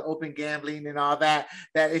towards the open gambling and all that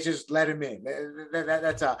it's just let him in.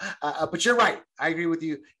 That's all. But you're right. I agree with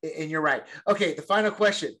you and you're right. Okay, the final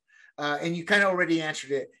question. And you kind of already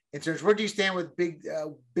answered it in terms, where do you stand with Big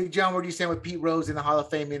John? Where do you stand with Pete Rose in the Hall of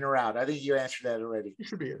Fame, in or out? I think you answered that already. He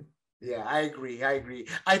should be in. Yeah, I agree.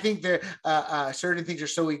 I think that certain things are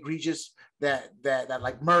so egregious that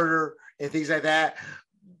like murder and things like that,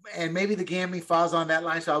 and maybe the gambling falls on that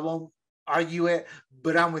line, so I won't argue it,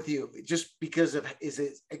 but I'm with you. Just because of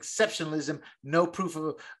his exceptionalism, no proof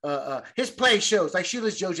of his play shows, like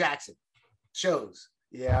Sheila's Joe Jackson shows.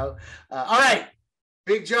 All right.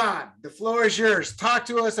 Big John, the floor is yours. Talk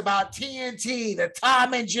to us about TNT, the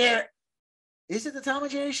Tom and Jerry. Is it the Tom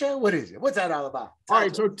and Jerry show? What is it? What's that all about? All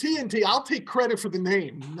right, so TNT, I'll take credit for the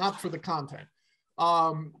name, not for the content.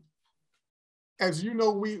 As you know,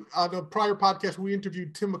 we on a prior podcast, we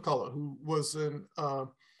interviewed Tim McCullough, who was an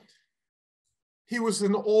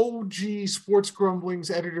OG Sports Grumblings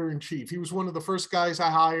editor-in-chief. He was one of the first guys I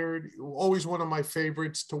hired, always one of my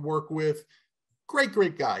favorites to work with.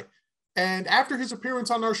 Great guy. And after his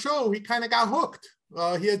appearance on our show, he kind of got hooked.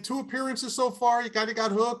 He had 2 appearances so far. He kind of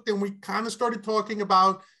got hooked, and we kind of started talking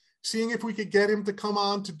about seeing if we could get him to come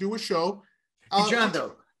on to do a show. Hey, John,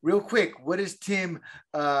 though, real quick, what is Tim?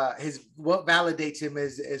 What validates him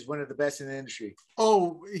as one of the best in the industry?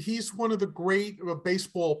 Oh, he's one of the great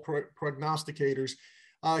baseball prognosticators.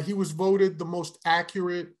 He was voted the most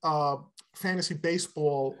accurate fantasy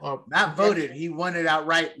baseball. Not voted. He won it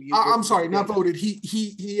outright. I'm sorry, not voted.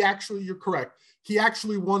 He actually, you're correct. He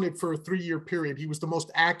actually won it for a 3-year period. He was the most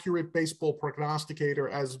accurate baseball prognosticator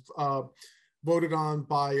as voted on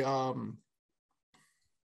by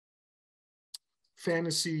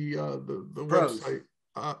Fantasy, the Pros. website.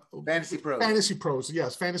 Fantasy Pros. Fantasy Pros,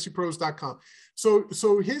 yes, fantasypros.com.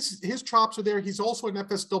 So his chops are there. He's also an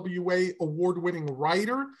FSWA award-winning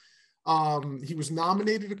writer. He was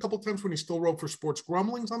nominated a couple times when he still wrote for Sports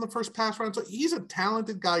Grumblings on the First Pass Round. So he's a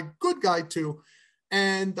talented guy, good guy too.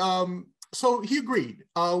 And so he agreed.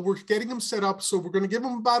 We're getting him set up. So we're going to give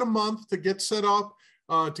him about a month to get set up,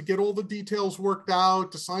 to get all the details worked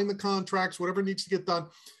out, to sign the contracts, whatever needs to get done.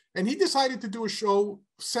 And he decided to do a show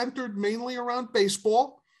centered mainly around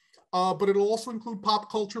baseball, but it'll also include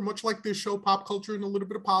pop culture, much like this show, pop culture and a little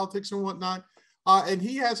bit of politics and whatnot. And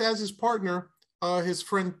he has as his partner, his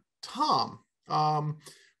friend Tom,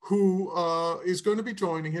 who is going to be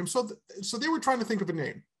joining him. So they were trying to think of a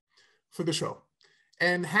name for the show.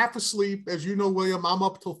 And half asleep, as you know, William, I'm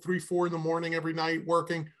up till 3, 4 in the morning every night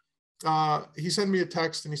working. He sent me a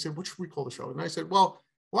text and he said, what should we call the show? And I said, well,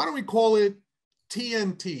 why don't we call it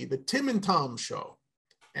TNT, the Tim and Tom Show?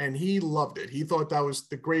 And he loved it. He thought that was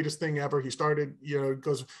the greatest thing ever. He started,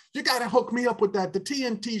 goes, you got to hook me up with that, the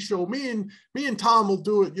TNT Show. Me and Tom will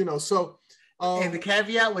do it, So. And the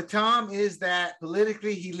caveat with Tom is that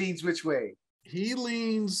politically he leans which way? He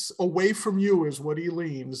leans away from you is what he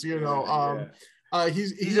leans, He's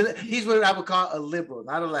what I would call a liberal,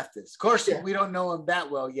 not a leftist. Of course, we don't know him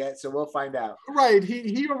that well yet, so we'll find out. Right.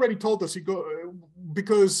 He already told us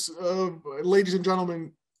because ladies and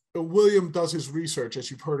gentlemen, William does his research,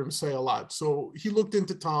 as you've heard him say a lot. So he looked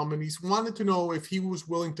into Tom and he's wanted to know if he was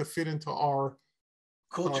willing to fit into our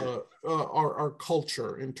culture, our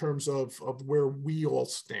culture in terms of where we all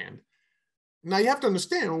stand. Now you have to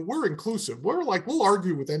understand, we're inclusive. We're like, we'll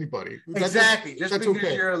argue with anybody. Exactly. Just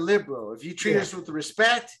because you're a liberal. If you treat us with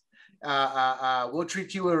respect, we'll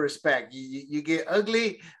treat you with respect. You get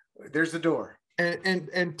ugly, there's the door.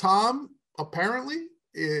 And Tom, apparently,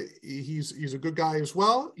 he's a good guy as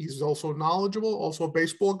well. He's also knowledgeable, also a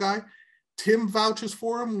baseball guy. Tim vouches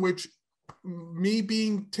for him, which me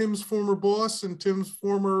being Tim's former boss and Tim's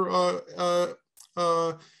former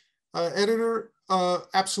editor,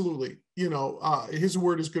 absolutely. His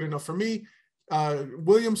word is good enough for me.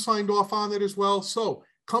 William signed off on it as well. So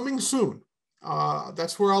coming soon.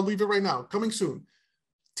 That's where I'll leave it right now. Coming soon.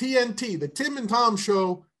 TNT, the Tim and Tom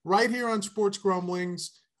Show, right here on Sports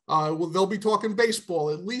Grumblings. They'll be talking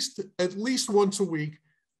baseball at least once a week.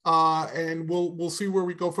 And we'll see where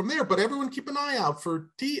we go from there. But everyone keep an eye out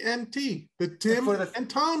for TNT, the Tim and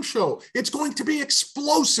Tom Show. It's going to be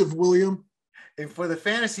explosive, William. And for the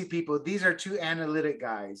fantasy people, these are two analytic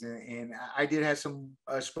guys. And I did have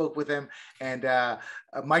spoke with them. And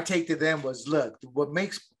my take to them was, look, what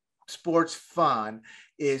makes sports fun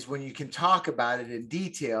is when you can talk about it in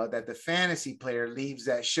detail, that the fantasy player leaves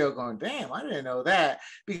that show going, damn, I didn't know that.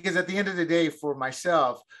 Because at the end of the day, for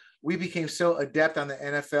myself, we became so adept on the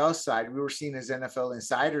NFL side. We were seen as NFL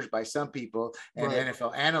insiders by some people and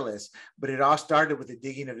NFL analysts, but it all started with the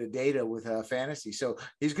digging of the data with fantasy. So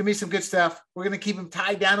there's going to be some good stuff. We're going to keep them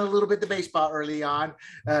tied down a little bit to baseball early on,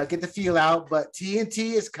 get the feel out, but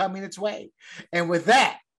TNT is coming its way. And with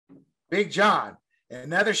that, Big John,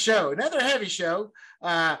 another heavy show.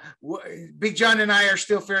 Big John and I are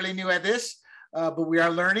still fairly new at this, but we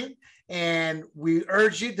are learning. And we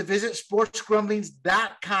urge you to visit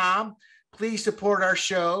sportsgrumblings.com. Please support our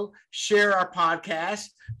show, share our podcast.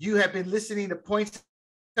 You have been listening to Points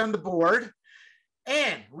on the Board.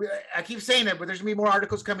 And I keep saying that, but there's going to be more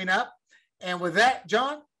articles coming up. And with that,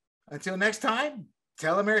 John, until next time,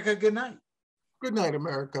 tell America good night. Good night,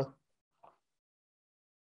 America.